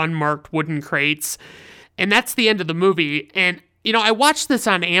other unmarked wooden crates. And that's the end of the movie. And, I watched this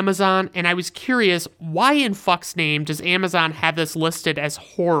on Amazon and I was curious, why in fuck's name does Amazon have this listed as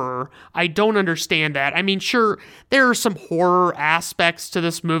horror? I don't understand that. I mean, sure, there are some horror aspects to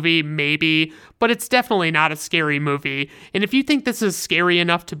this movie, maybe, but it's definitely not a scary movie. And if you think this is scary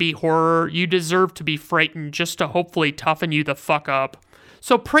enough to be horror, you deserve to be frightened just to hopefully toughen you the fuck up.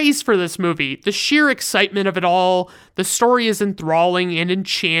 So praise for this movie. The sheer excitement of it all, the story is enthralling and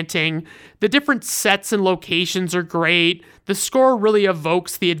enchanting, the different sets and locations are great, the score really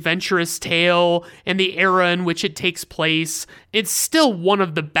evokes the adventurous tale and the era in which it takes place. It's still one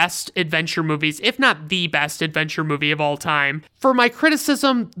of the best adventure movies, if not the best adventure movie of all time. For my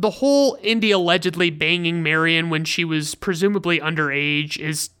criticism, the whole Indy allegedly banging Marion when she was presumably underage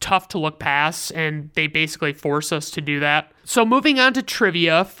is tough to look past, and they basically force us to do that. So moving on to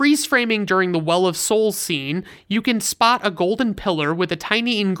trivia, freeze framing during the Well of Souls scene, you can spot a golden pillar with a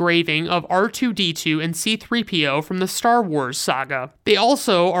tiny engraving of R2-D2 and C-3PO from the Star Wars saga. They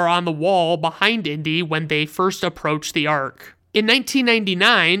also are on the wall behind Indy when they first approach the Ark. In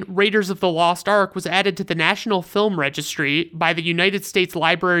 1999, Raiders of the Lost Ark was added to the National Film Registry by the United States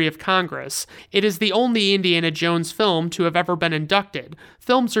Library of Congress. It is the only Indiana Jones film to have ever been inducted.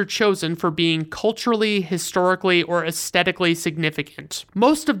 Films are chosen for being culturally, historically, or aesthetically significant.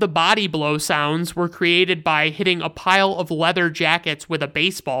 Most of the body blow sounds were created by hitting a pile of leather jackets with a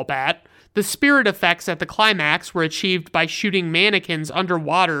baseball bat. The spirit effects at the climax were achieved by shooting mannequins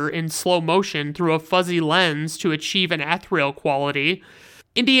underwater in slow motion through a fuzzy lens to achieve an ethereal quality.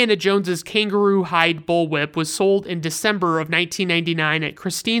 Indiana Jones's kangaroo hide bullwhip was sold in December of 1999 at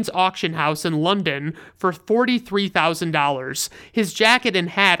Christie's auction house in London for $43,000. His jacket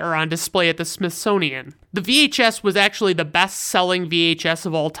and hat are on display at the Smithsonian. The VHS was actually the best-selling VHS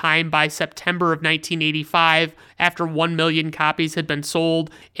of all time by September of 1985, after 1 million copies had been sold,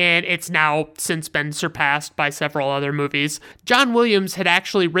 and it's now since been surpassed by several other movies. John Williams had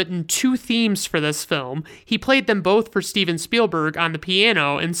actually written 2 themes for this film. He played them both for Steven Spielberg on the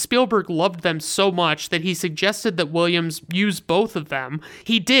piano, and Spielberg loved them so much that he suggested that Williams use both of them.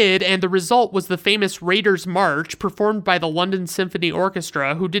 He did, and the result was the famous Raiders March, performed by the London Symphony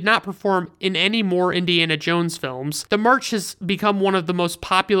Orchestra, who did not perform in any more Indiana Jones films. The march has become one of the most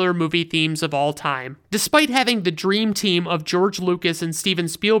popular movie themes of all time. Despite having the dream team of George Lucas and Steven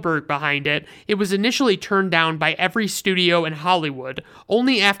Spielberg behind it, it was initially turned down by every studio in Hollywood.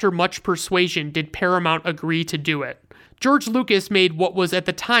 Only after much persuasion did Paramount agree to do it. George Lucas made what was at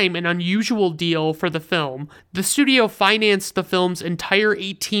the time an unusual deal for the film. The studio financed the film's entire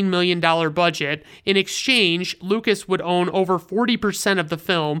 $18 million budget. In exchange, Lucas would own over 40% of the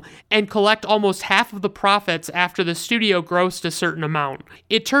film and collect almost half of the profits after the studio grossed a certain amount.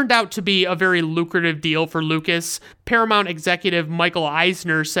 It turned out to be a very lucrative deal for Lucas. Paramount executive Michael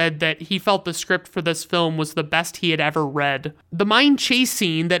Eisner said that he felt the script for this film was the best he had ever read. The mine chase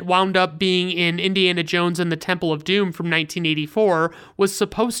scene that wound up being in Indiana Jones and the Temple of Doom from 1984 was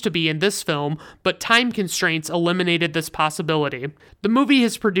supposed to be in this film, but time constraints eliminated this possibility. The movie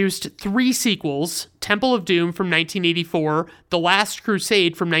has produced 3 sequels: Temple of Doom from 1984, The Last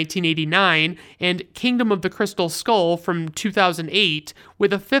Crusade from 1989, and Kingdom of the Crystal Skull from 2008,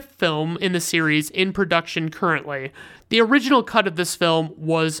 with a 5th film in the series in production currently. The original cut of this film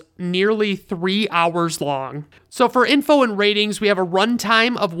was nearly 3 hours long. So for info and ratings, we have a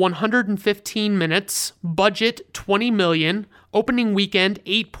runtime of 115 minutes, budget $20 million, opening weekend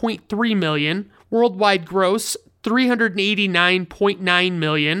 $8.3 million, worldwide gross $389.9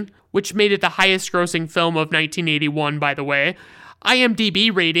 million, which made it the highest grossing film of 1981, by the way.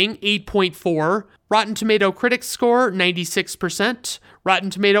 IMDb rating 8.4, Rotten Tomato critics score 96%, Rotten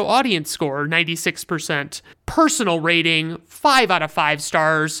Tomato audience score 96%. Personal rating 5 out of 5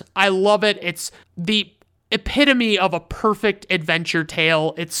 stars. I love it. It's the epitome of a perfect adventure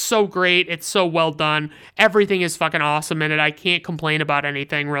tale. It's so great. It's so well done. Everything is fucking awesome in it. I can't complain about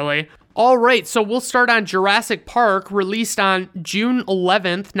anything, really. All right, so we'll start on Jurassic Park, released on June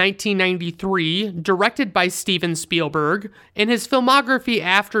 11th, 1993, directed by Steven Spielberg. In his filmography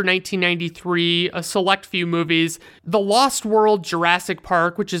after 1993, a select few movies, The Lost World Jurassic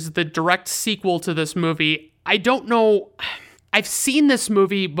Park, which is the direct sequel to this movie. I don't know, I've seen this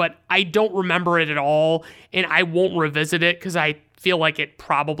movie, but I don't remember it at all, and I won't revisit it because I feel like it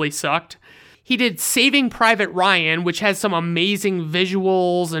probably sucked. He did Saving Private Ryan, which has some amazing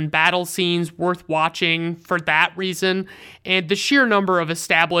visuals and battle scenes worth watching for that reason, and the sheer number of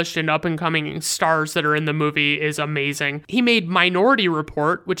established and up-and-coming stars that are in the movie is amazing. He made Minority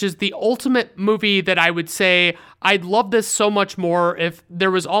Report, which is the ultimate movie that I would say I'd love this so much more if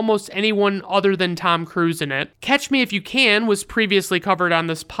there was almost anyone other than Tom Cruise in it. Catch Me If You Can was previously covered on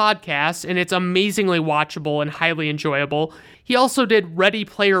this podcast, and it's amazingly watchable and highly enjoyable. He also did Ready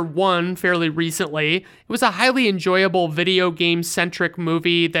Player One fairly recently. It was a highly enjoyable video game-centric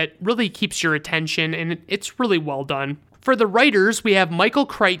movie that really keeps your attention, and it's really well done. For the writers, we have Michael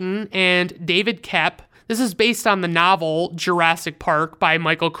Crichton and David Koepp. This is based on the novel Jurassic Park by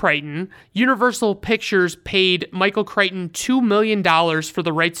Michael Crichton. Universal Pictures paid Michael Crichton $2 million for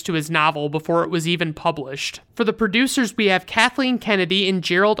the rights to his novel before it was even published. For the producers, we have Kathleen Kennedy and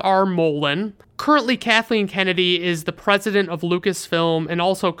Gerald R. Molen. Currently, Kathleen Kennedy is the president of Lucasfilm and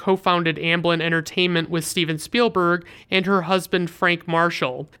also co-founded Amblin Entertainment with Steven Spielberg and her husband Frank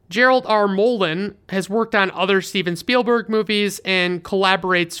Marshall. Gerald R. Molen has worked on other Steven Spielberg movies and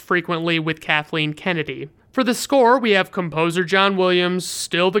collaborates frequently with Kathleen Kennedy. For the score, we have composer John Williams,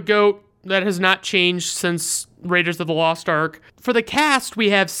 still the GOAT. That has not changed since Raiders of the Lost Ark. For the cast, we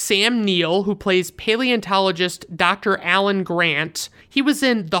have Sam Neill, who plays paleontologist Dr. Alan Grant. He was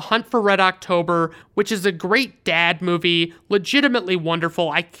in The Hunt for Red October, which is a great dad movie, legitimately wonderful.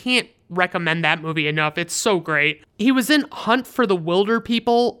 I can't recommend that movie enough. It's so great. He was in Hunt for the Wilder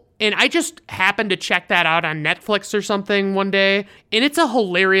People, and I just happened to check that out on Netflix or something one day, and it's a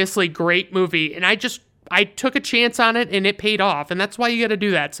hilariously great movie, and I took a chance on it and it paid off, and that's why you gotta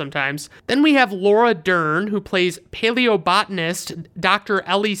do that sometimes. Then we have Laura Dern, who plays paleobotanist Dr.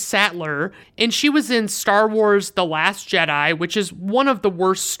 Ellie Sattler, and she was in Star Wars The Last Jedi, which is one of the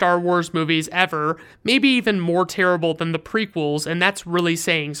worst Star Wars movies ever, maybe even more terrible than the prequels, and that's really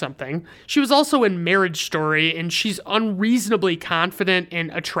saying something. She was also in Marriage Story, and she's unreasonably confident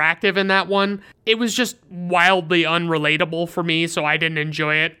and attractive in that one. It was just wildly unrelatable for me, so I didn't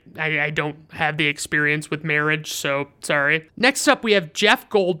enjoy it. I don't have the experience with Marriage, so sorry. Next up, we have Jeff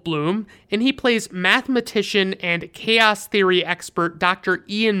Goldblum, and he plays mathematician and chaos theory expert Dr.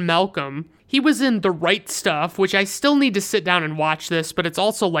 Ian Malcolm. He was in The Right Stuff, which I still need to sit down and watch this, but it's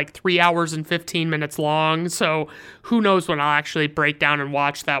also like 3 hours and 15 minutes long, so who knows when I'll actually break down and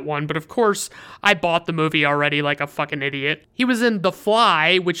watch that one. But of course, I bought the movie already like a fucking idiot. He was in The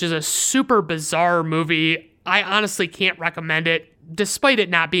Fly, which is a super bizarre movie. I honestly can't recommend it, despite it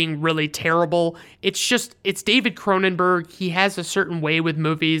not being really terrible. It's David Cronenberg. He has a certain way with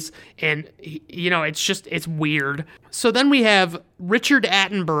movies, and, it's weird. So then we have Richard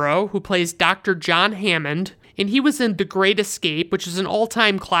Attenborough, who plays Dr. John Hammond, and he was in The Great Escape, which is an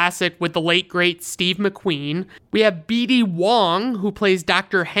all-time classic with the late, great Steve McQueen. We have B.D. Wong, who plays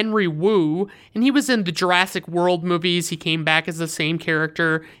Dr. Henry Wu, and he was in the Jurassic World movies. He came back as the same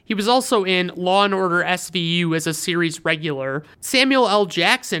character. He was also in Law & Order SVU as a series regular. Samuel L.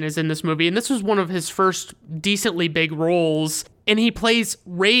 Jackson is in this movie, and this was one of his first decently big roles, and he plays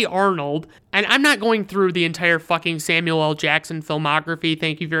Ray Arnold. And I'm not going through the entire fucking Samuel L. Jackson filmography,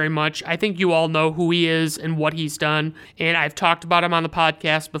 thank you very much. I think you all know who he is and what he's done, and I've talked about him on the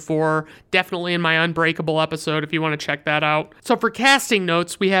podcast before, definitely in my Unbreakable episode if you want to check that out. So for casting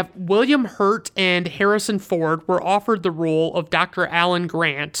notes, we have William Hurt and Harrison Ford were offered the role of Dr. Alan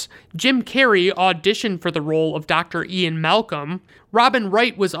Grant. Jim Carrey auditioned for the role of Dr. Ian Malcolm. Robin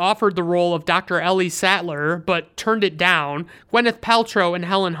Wright was offered the role of Dr. Ellie Sattler, but turned it down. Gwyneth Paltrow and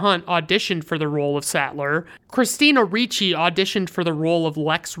Helen Hunt auditioned for the role of Sattler. Christina Ricci auditioned for the role of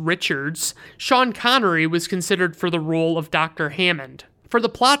Lex Richards. Sean Connery was considered for the role of Dr. Hammond. For the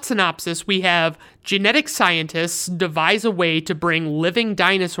plot synopsis, we have genetic scientists devise a way to bring living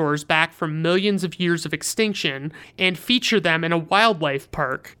dinosaurs back from millions of years of extinction and feature them in a wildlife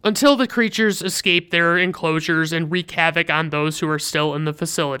park until the creatures escape their enclosures and wreak havoc on those who are still in the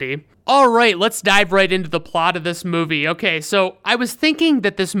facility. All right, let's dive right into the plot of this movie. Okay, so I was thinking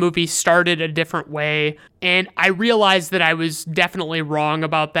that this movie started a different way, and I realized that I was definitely wrong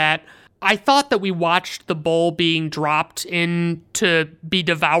about that. I thought that we watched the bull being dropped in to be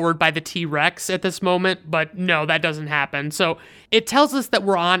devoured by the T-Rex at this moment, but no, that doesn't happen. So It tells us that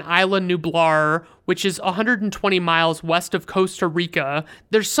we're on Isla Nublar, which is 120 miles west of Costa Rica.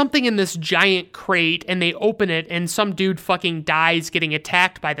 There's something in this giant crate, and they open it, and some dude fucking dies getting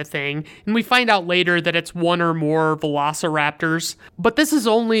attacked by the thing, and we find out later that it's one or more velociraptors. But this is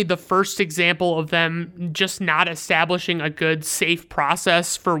only the first example of them just not establishing a good, safe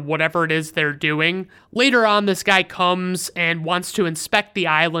process for whatever it is they're doing. Later on, this guy comes and wants to inspect the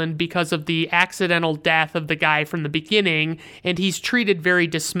island because of the accidental death of the guy from the beginning, and he's treated very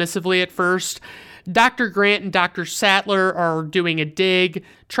dismissively at first. Dr. Grant and Dr. Sattler are doing a dig,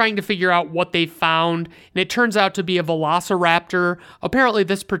 trying to figure out what they found, and it turns out to be a velociraptor. Apparently,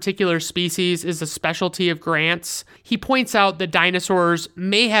 this particular species is a specialty of Grant's. He points out that dinosaurs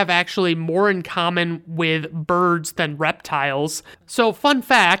may have actually more in common with birds than reptiles. So, fun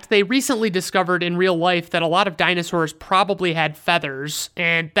fact, they recently discovered in real life that a lot of dinosaurs probably had feathers,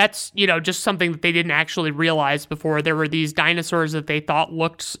 and that's, just something that they didn't actually realize before. There were these dinosaurs that they thought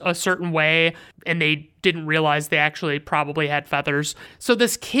looked a certain way, and they didn't realize they actually probably had feathers. So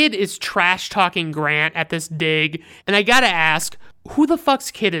this kid is trash talking Grant at this dig, and I gotta ask, who the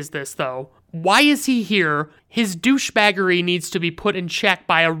fuck's kid is this though? Why is he here? His douchebaggery needs to be put in check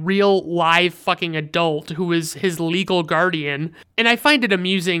by a real live fucking adult who is his legal guardian. And I find it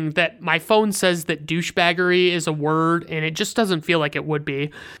amusing that my phone says that douchebaggery is a word, and it just doesn't feel like it would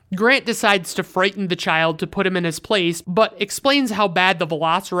be. Grant decides to frighten the child to put him in his place, but explains how bad the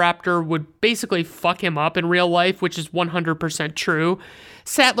velociraptor would basically fuck him up in real life, which is 100% true.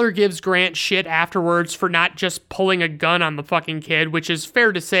 Sattler gives Grant shit afterwards for not just pulling a gun on the fucking kid, which is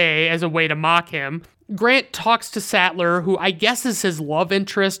fair to say as a way to mock him. Grant talks to Sattler, who I guess is his love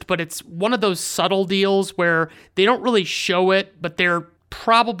interest, but it's one of those subtle deals where they don't really show it, but they're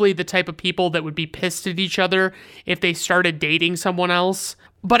probably the type of people that would be pissed at each other if they started dating someone else.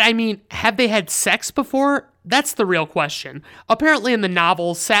 But I mean, have they had sex before? That's the real question. Apparently in the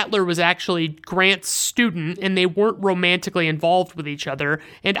novel, Sattler was actually Grant's student, and they weren't romantically involved with each other.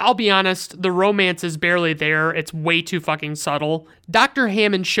 And I'll be honest, the romance is barely there. It's way too fucking subtle. Dr.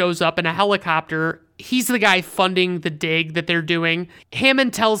 Hammond shows up in a helicopter. He's the guy funding the dig that they're doing.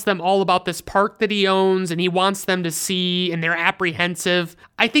 Hammond tells them all about this park that he owns, and he wants them to see, and they're apprehensive.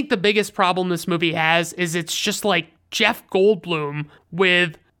 I think the biggest problem this movie has is it's just like Jeff Goldblum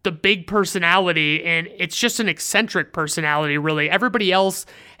with the big personality, and it's just an eccentric personality, really. Everybody else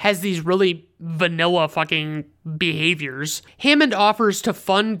has these really vanilla fucking behaviors. Hammond offers to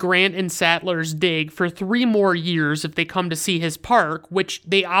fund Grant and Sattler's dig for 3 more years if they come to see his park, which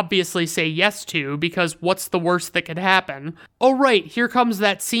they obviously say yes to, because what's the worst that could happen? Oh right, here comes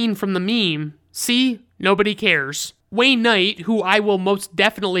that scene from the meme. See? Nobody cares. Wayne Knight, who I will most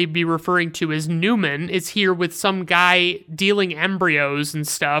definitely be referring to as Newman, is here with some guy dealing embryos and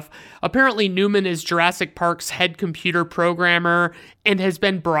stuff. Apparently Newman is Jurassic Park's head computer programmer and has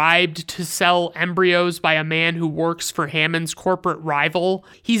been bribed to sell embryos by a man who works for Hammond's corporate rival.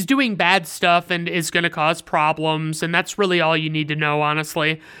 He's doing bad stuff and is going to cause problems, and that's really all you need to know,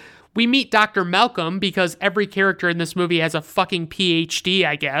 honestly. We meet Dr. Malcolm because every character in this movie has a fucking PhD,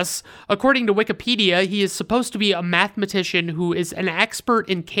 I guess. According to Wikipedia, he is supposed to be a mathematician who is an expert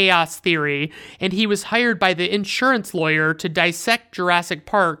in chaos theory, and he was hired by the insurance lawyer to dissect Jurassic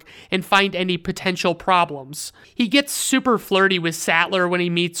Park and find any potential problems. He gets super flirty with Sattler when he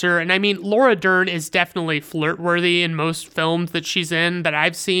meets her, and I mean, Laura Dern is definitely flirt-worthy in most films that she's in that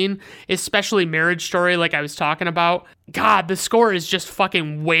I've seen, especially Marriage Story, like I was talking about. God, the score is just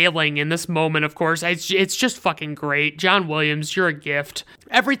fucking wailing in this moment, of course. It's just fucking great. John Williams, you're a gift.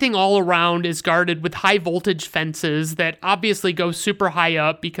 Everything all around is guarded with high voltage fences that obviously go super high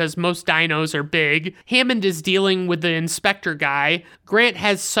up because most dinos are big. Hammond is dealing with the inspector guy. Grant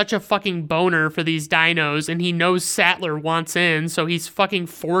has such a fucking boner for these dinos, and he knows Sattler wants in, so he's fucking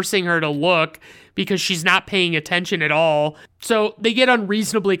forcing her to look because she's not paying attention at all. So they get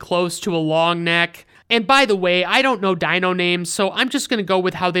unreasonably close to a long neck. And by the way, I don't know dino names, so I'm just going to go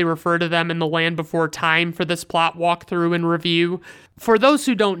with how they refer to them in The Land Before Time for this plot walkthrough and review. For those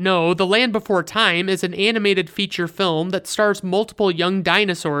who don't know, The Land Before Time is an animated feature film that stars multiple young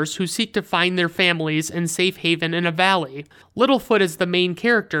dinosaurs who seek to find their families and safe haven in a valley. Littlefoot is the main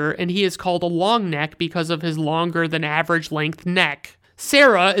character, and he is called a longneck because of his longer than average length neck.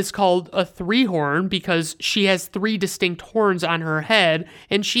 Sarah is called a 3-horn because she has 3 distinct horns on her head,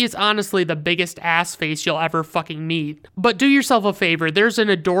 and she is honestly the biggest ass face you'll ever fucking meet. But do yourself a favor, there's an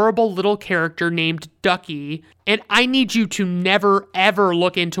adorable little character named Ducky, and I need you to never ever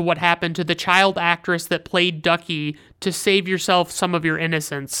look into what happened to the child actress that played Ducky to save yourself some of your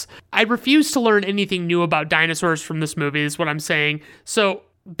innocence. I refuse to learn anything new about dinosaurs from this movie is what I'm saying, so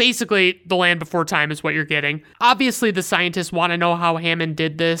basically, The Land Before Time is what you're getting. Obviously, the scientists want to know how Hammond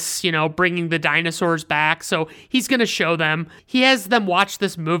did this, bringing the dinosaurs back, so he's going to show them. He has them watch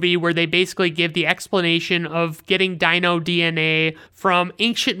this movie where they basically give the explanation of getting dino DNA from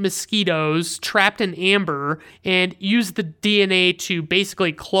ancient mosquitoes trapped in amber and use the DNA to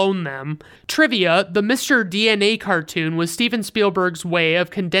basically clone them. Trivia, the Mr. DNA cartoon was Steven Spielberg's way of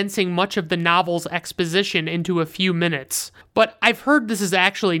condensing much of the novel's exposition into a few minutes. But I've heard this is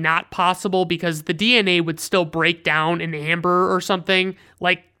actually not possible because the DNA would still break down in amber or something.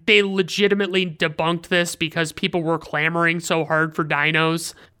 Like, they legitimately debunked this because people were clamoring so hard for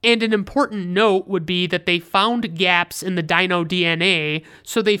dinos. And an important note would be that they found gaps in the dino DNA,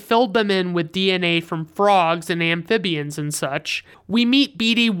 so they filled them in with DNA from frogs and amphibians and such. We meet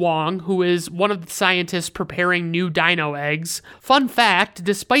B.D. Wong, who is one of the scientists preparing new dino eggs. Fun fact,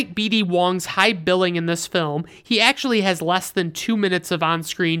 despite B.D. Wong's high billing in this film, he actually has less than 2 minutes of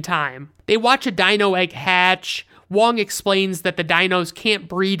on-screen time. They watch a dino egg hatch. Wong explains that the dinos can't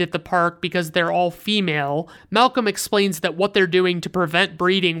breed at the park because they're all female. Malcolm explains that what they're doing to prevent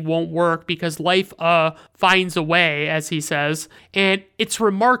breeding won't work because life, finds a way, as he says. And it's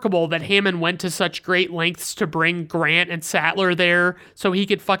remarkable that Hammond went to such great lengths to bring Grant and Sattler there so he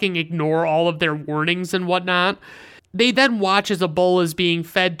could fucking ignore all of their warnings and whatnot. They then watch as a bull is being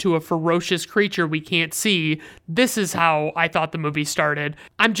fed to a ferocious creature we can't see. This is how I thought the movie started.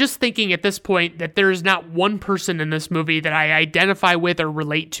 I'm just thinking at this point that there is not one person in this movie that I identify with or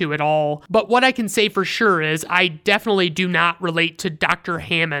relate to at all. But what I can say for sure is I definitely do not relate to Dr.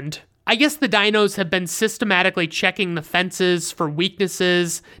 Hammond. I guess the dinos have been systematically checking the fences for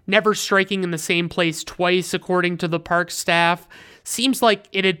weaknesses, never striking in the same place twice according to the park staff. Seems like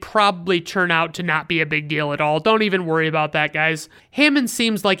it'd probably turn out to not be a big deal at all. Don't even worry about that, guys. Hammond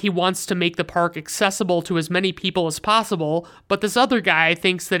seems like he wants to make the park accessible to as many people as possible, but this other guy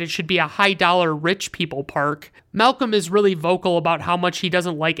thinks that it should be a high-dollar rich people park. Malcolm is really vocal about how much he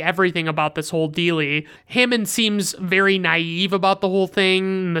doesn't like everything about this whole dealie. Hammond seems very naive about the whole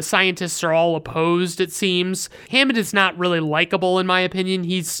thing. The scientists are all opposed, it seems. Hammond is not really likable, in my opinion.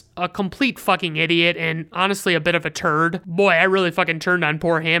 He's a complete fucking idiot and honestly a bit of a turd. Boy, I really fucking turned on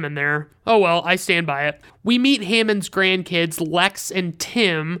poor Hammond there. Oh well, I stand by it. We meet Hammond's grandkids, Lex and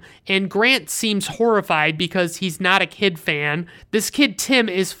Tim, and Grant seems horrified because he's not a kid fan. This kid Tim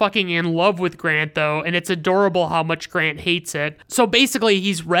is fucking in love with Grant though, and it's adorable how much Grant hates it. So basically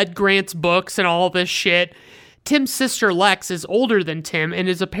he's read Grant's books and all this shit. Tim's sister Lex is older than Tim and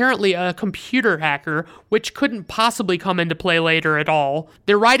is apparently a computer hacker, which couldn't possibly come into play later at all.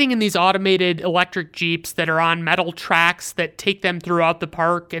 They're riding in these automated electric jeeps that are on metal tracks that take them throughout the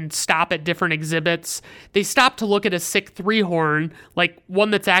park and stop at different exhibits. They stop to look at a sick three-horn, like one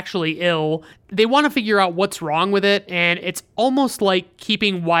that's actually ill. They want to figure out what's wrong with it, and it's almost like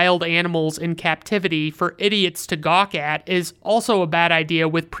keeping wild animals in captivity for idiots to gawk at is also a bad idea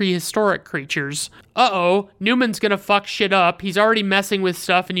with prehistoric creatures. Uh-oh, Newman's gonna fuck shit up. He's already messing with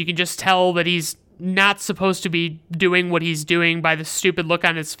stuff, and you can just tell that he's not supposed to be doing what he's doing by the stupid look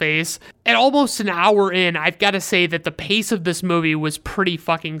on his face. At almost an hour in, I've got to say that the pace of this movie was pretty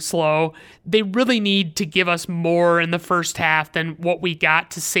fucking slow. They really need to give us more in the first half than what we got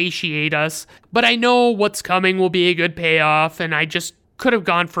to satiate us. But I know what's coming will be a good payoff, and I just could have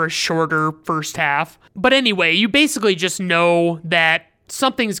gone for a shorter first half. But anyway, you basically just know that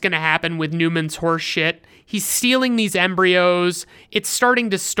something's gonna happen with Newman's horse shit. He's stealing these embryos, it's starting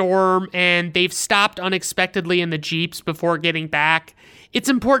to storm, and they've stopped unexpectedly in the Jeeps before getting back. It's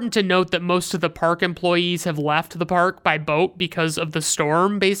important to note that most of the park employees have left the park by boat because of the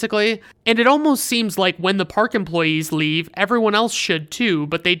storm, basically. And it almost seems like when the park employees leave, everyone else should too,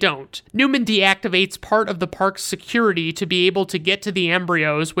 but they don't. Newman deactivates part of the park's security to be able to get to the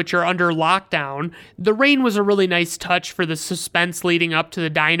embryos, which are under lockdown. The rain was a really nice touch for the suspense leading up to the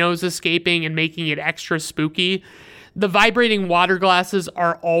dinos escaping and making it extra spooky. The vibrating water glasses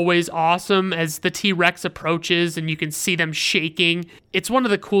are always awesome as the T-Rex approaches and you can see them shaking. It's one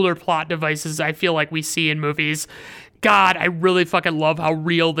of the cooler plot devices I feel like we see in movies. God, I really fucking love how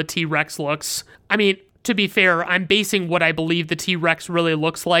real the T-Rex looks. I mean, to be fair, I'm basing what I believe the T-Rex really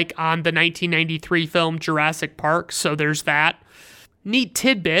looks like on the 1993 film Jurassic Park, so there's that. Neat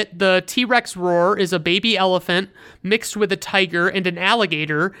tidbit, the T-Rex roar is a baby elephant mixed with a tiger and an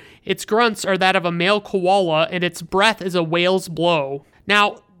alligator. Its grunts are that of a male koala, and its breath is a whale's blow.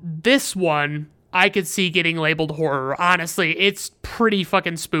 Now, this one I could see getting labeled horror. Honestly, it's pretty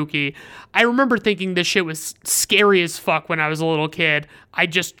fucking spooky. I remember thinking this shit was scary as fuck when I was a little kid. I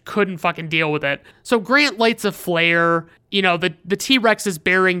just couldn't fucking deal with it. So Grant lights a flare. The T-Rex is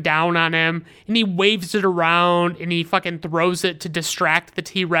bearing down on him, and he waves it around, and he fucking throws it to distract the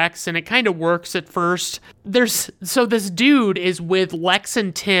T-Rex, and it kind of works at first. So this dude is with Lex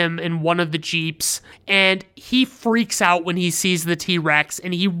and Tim in one of the Jeeps, and he freaks out when he sees the T-Rex,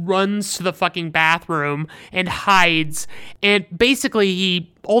 and he runs to the fucking bathroom and hides, and basically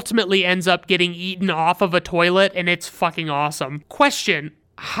he ultimately ends up getting eaten off of a toilet, and it's fucking awesome. Question: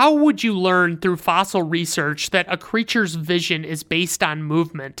 how would you learn through fossil research that a creature's vision is based on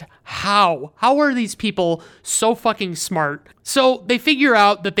movement? How? How are these people so fucking smart? So they figure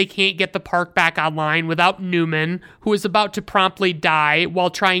out that they can't get the park back online without Newman, who is about to promptly die while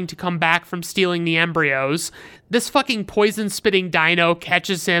trying to come back from stealing the embryos. This fucking poison-spitting dino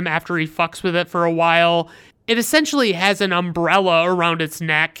catches him after he fucks with it for a while. It essentially has an umbrella around its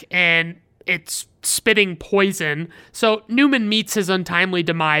neck, and it's spitting poison. So Newman meets his untimely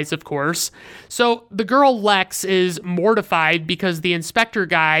demise, of course. So the girl Lex is mortified because the inspector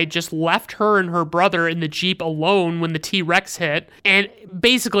guy just left her and her brother in the Jeep alone when the T-Rex hit. And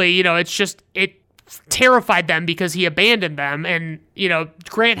basically, it terrified them because he abandoned them. And,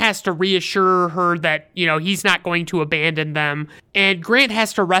 Grant has to reassure her that, he's not going to abandon them. And Grant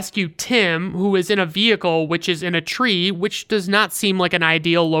has to rescue Tim, who is in a vehicle which is in a tree, which does not seem like an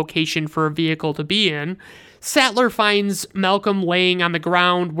ideal location for a vehicle to be in. Sattler finds Malcolm laying on the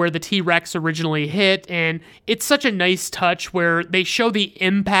ground where the T-Rex originally hit, and it's such a nice touch where they show the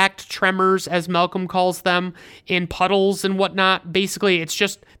impact tremors, as Malcolm calls them, in puddles and whatnot. Basically, it's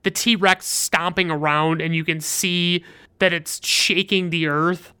just the T-Rex stomping around, and you can see that it's shaking the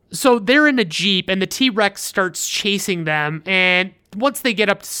earth. So they're in a Jeep, and the T-Rex starts chasing them, and once they get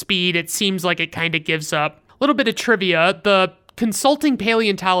up to speed, it seems like it kind of gives up. A little bit of trivia: the consulting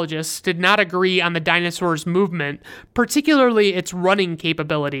paleontologists did not agree on the dinosaur's movement, particularly its running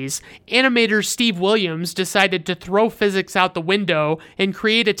capabilities. Animator Steve Williams decided to throw physics out the window and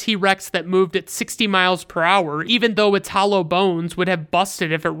create a T-Rex that moved at 60 miles per hour, even though its hollow bones would have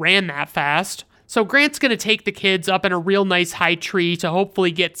busted if it ran that fast. So Grant's going to take the kids up in a real nice high tree to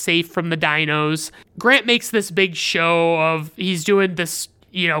hopefully get safe from the dinos. Grant makes this big show of he's doing this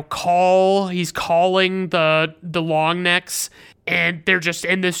he's calling the long necks, and they're just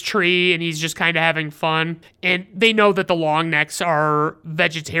in this tree, and he's just kind of having fun. And they know that the long necks are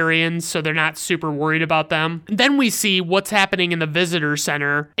vegetarians, so they're not super worried about them. And then we see what's happening in the visitor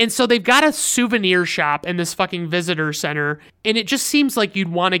center. And so they've got a souvenir shop in this fucking visitor center, and it just seems like you'd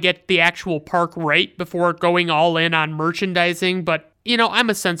want to get the actual park right before going all in on merchandising, but I'm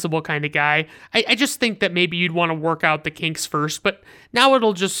a sensible kind of guy. I just think that maybe you'd want to work out the kinks first, but now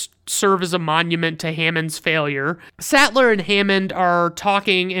it'll just serve as a monument to Hammond's failure. Sattler and Hammond are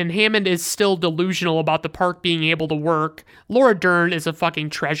talking, and Hammond is still delusional about the park being able to work. Laura Dern is a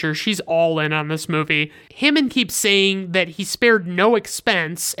fucking treasure. She's all in on this movie. Hammond keeps saying that he spared no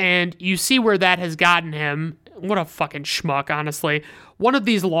expense, and you see where that has gotten him. What a fucking schmuck, honestly. One of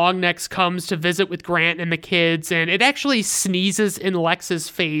these long necks comes to visit with Grant and the kids, and it actually sneezes in Lex's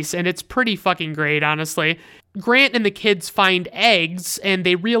face, and it's pretty fucking great, honestly. Grant and the kids find eggs, and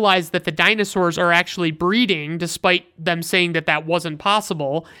they realize that the dinosaurs are actually breeding, despite them saying that that wasn't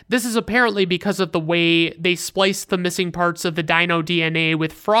possible. This is apparently because of the way they spliced the missing parts of the dino DNA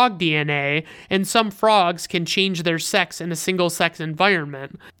with frog DNA, and some frogs can change their sex in a single-sex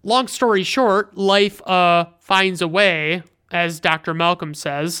environment. Long story short, life, finds a way, as Dr. Malcolm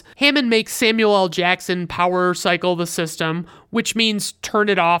says. Hammond makes Samuel L. Jackson power cycle the system, which means turn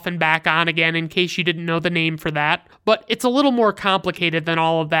it off and back on again, in case you didn't know the name for that. But it's a little more complicated than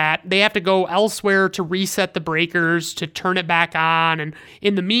all of that. They have to go elsewhere to reset the breakers, to turn it back on, and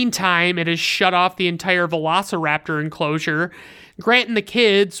in the meantime, it has shut off the entire Velociraptor enclosure. Grant and the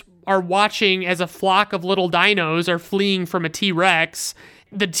kids are watching as a flock of little dinos are fleeing from a T-Rex.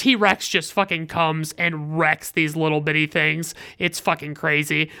 The T-Rex just fucking comes and wrecks these little bitty things. It's fucking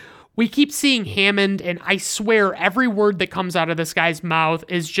crazy. We keep seeing Hammond, and I swear every word that comes out of this guy's mouth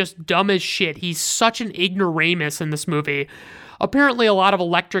is just dumb as shit. He's such an ignoramus in this movie. Apparently, a lot of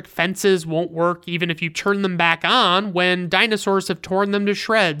electric fences won't work even if you turn them back on when dinosaurs have torn them to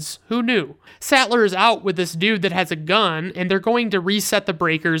shreds. Who knew? Sattler is out with this dude that has a gun, and they're going to reset the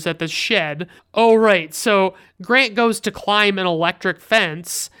breakers at the shed. Oh, right, so Grant goes to climb an electric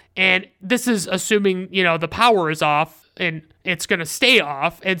fence, and this is assuming, the power is off, and it's going to stay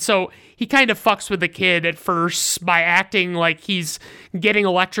off, and so he kind of fucks with the kid at first by acting like he's getting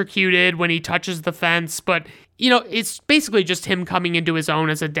electrocuted when he touches the fence, but it's basically just him coming into his own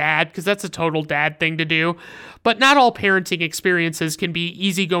as a dad, because that's a total dad thing to do. But not all parenting experiences can be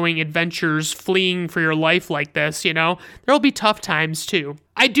easygoing adventures fleeing for your life like this, There'll be tough times too.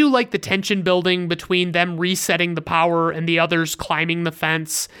 I do like the tension building between them resetting the power and the others climbing the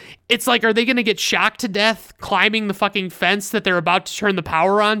fence. It's like, are they going to get shocked to death climbing the fucking fence that they're about to turn the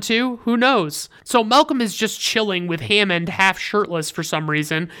power on to? Who knows? So Malcolm is just chilling with Hammond half shirtless for some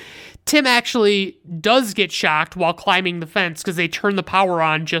reason. Tim actually does get shocked while climbing the fence because they turn the power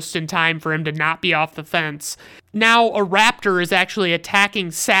on just in time for him to not be off the fence. Now a raptor is actually attacking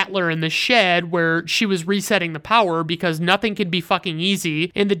Sattler in the shed where she was resetting the power because nothing can be fucking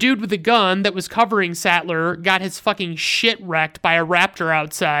easy, and the dude with the gun that was covering Sattler got his fucking shit wrecked by a raptor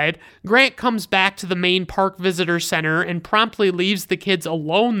outside. Grant comes back to the main park visitor center and promptly leaves the kids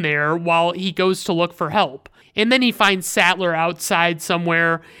alone there while he goes to look for help. And then he finds Sattler outside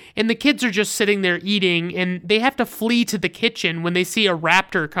somewhere, and the kids are just sitting there eating, and they have to flee to the kitchen when they see a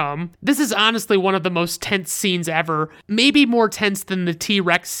raptor come. This is honestly one of the most tense scenes ever. Maybe more tense than the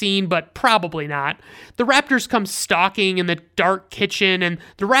T-Rex scene, but probably not. The raptors come stalking in the dark kitchen, and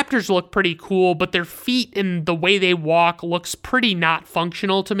the raptors look pretty cool, but their feet and the way they walk looks pretty not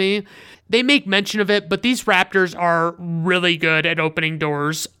functional to me. They make mention of it, but these raptors are really good at opening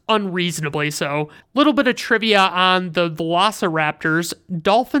doors, unreasonably so. Little bit of trivia on the velociraptors: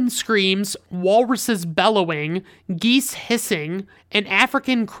 dolphin screams, walruses bellowing, geese hissing, an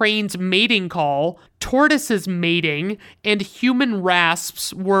African crane's mating call, tortoises mating, and human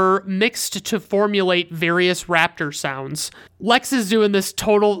rasps were mixed to formulate various raptor sounds. Lex is doing this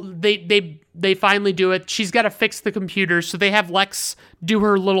total... They finally do it. She's got to fix the computer, so they have Lex do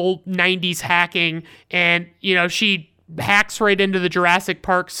her little 90s hacking, and, she hacks right into the Jurassic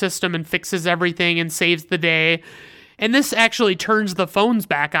Park system and fixes everything and saves the day. And this actually turns the phones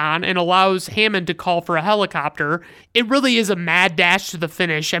back on and allows Hammond to call for a helicopter. It really is a mad dash to the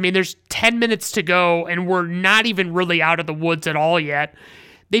finish. I mean, there's 10 minutes to go, and we're not even really out of the woods at all yet.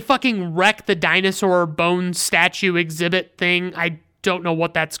 They fucking wreck the dinosaur bone statue exhibit thing. I don't know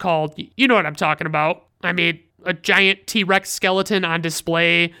what that's called. You know what I'm talking about. I mean, a giant T-Rex skeleton on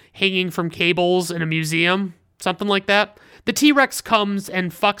display hanging from cables in a museum. Something like that. The T-Rex comes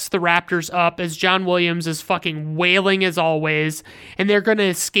and fucks the raptors up as John Williams is fucking wailing as always, and they're gonna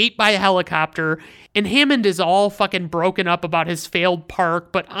escape by a helicopter, and Hammond is all fucking broken up about his failed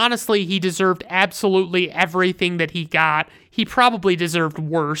park, but honestly, he deserved absolutely everything that he got. He probably deserved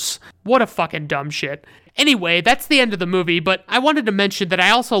worse. What a fucking dumb shit. Anyway, that's the end of the movie, but I wanted to mention that I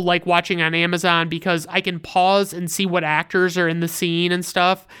also like watching on Amazon because I can pause and see what actors are in the scene and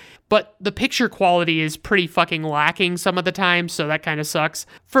stuff. But the picture quality is pretty fucking lacking some of the time, so that kind of sucks.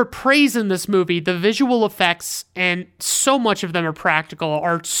 For praise in this movie, the visual effects, and so much of them are practical,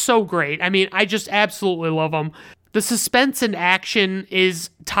 are so great. I mean, I just absolutely love them. The suspense and action is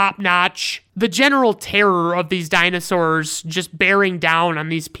top-notch. The general terror of these dinosaurs just bearing down on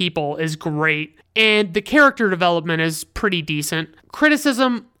these people is great. And the character development is pretty decent.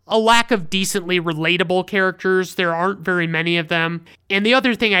 Criticism: a lack of decently relatable characters. There aren't very many of them. And the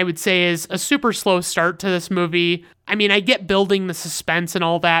other thing I would say is a super slow start to this movie. I mean, I get building the suspense and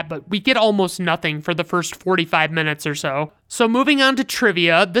all that, but we get almost nothing for the first 45 minutes or so. So moving on to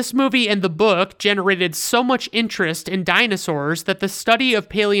trivia, this movie and the book generated so much interest in dinosaurs that the study of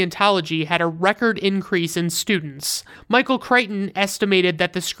paleontology had a record increase in students. Michael Crichton estimated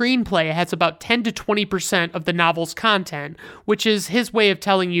that the screenplay has about 10 to 20% of the novel's content, which is his way of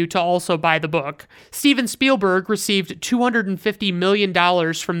telling you to also buy the book. Steven Spielberg received $250 million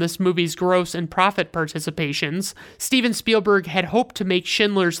from this movie's gross and profit participations. Steven Spielberg had hoped to make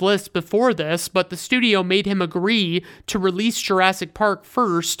Schindler's List before this, but the studio made him agree to release Jurassic Park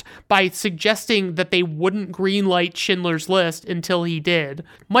first by suggesting that they wouldn't greenlight Schindler's List until he did.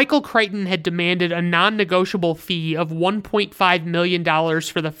 Michael Crichton had demanded a non-negotiable fee of $1.5 million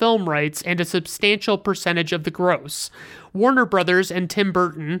for the film rights and a substantial percentage of the gross. Warner Brothers and Tim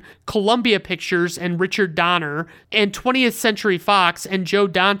Burton, Columbia Pictures and Richard Donner, and 20th Century Fox and Joe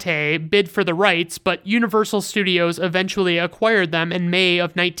Dante bid for the rights, but Universal Studios eventually acquired them in May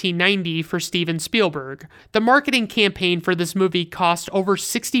of 1990 for Steven Spielberg. The marketing campaign for this movie cost over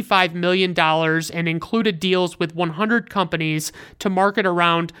 $65 million and included deals with 100 companies to market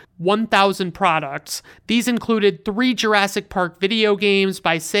around 1,000 products. These included 3 Jurassic Park video games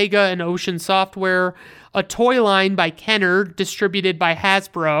by Sega and Ocean Software, a toy line by Kenner, distributed by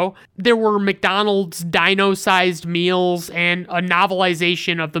Hasbro. There were McDonald's dino-sized meals and a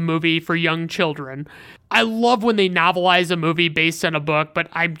novelization of the movie for young children. I love when they novelize a movie based on a book, but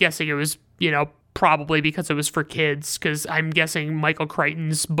I'm guessing it was, probably because it was for kids, because I'm guessing Michael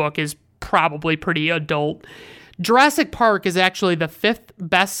Crichton's book is probably pretty adult. Jurassic Park is actually the 5th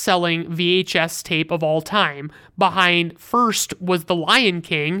best-selling VHS tape of all time. Behind first was The Lion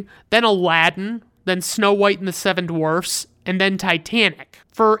King, then Aladdin, then Snow White and the Seven Dwarfs, and then Titanic.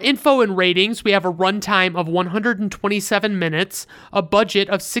 For info and ratings, we have a runtime of 127 minutes, a budget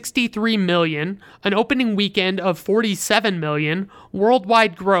of $63 million, an opening weekend of $47 million,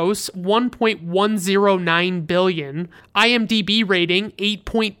 worldwide gross $1.109 billion, IMDb rating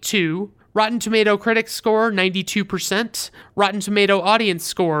 8.2, Rotten Tomato Critics score 92%, Rotten Tomato Audience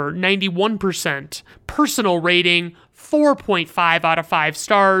score 91%, personal rating 4.5 out of 5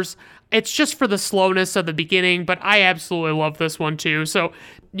 stars. It's just for the slowness of the beginning, but I absolutely love this one too. So,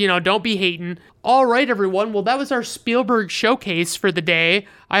 don't be hating. All right, everyone. Well, that was our Spielberg showcase for the day.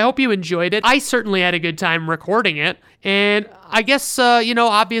 I hope you enjoyed it. I certainly had a good time recording it. And I guess,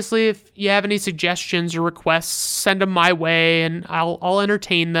 obviously, if you have any suggestions or requests, send them my way and I'll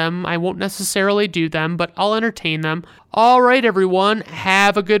entertain them. I won't necessarily do them, but I'll entertain them. All right, everyone.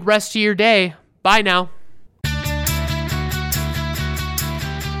 Have a good rest of your day. Bye now.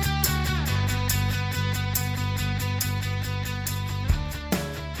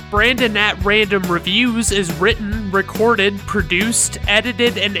 Brandon at Random Reviews is written, recorded, produced,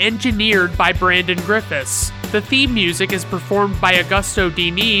 edited, and engineered by Brandon Griffiths. The theme music is performed by Augusto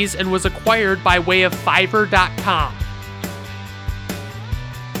Diniz and was acquired by way of Fiverr.com.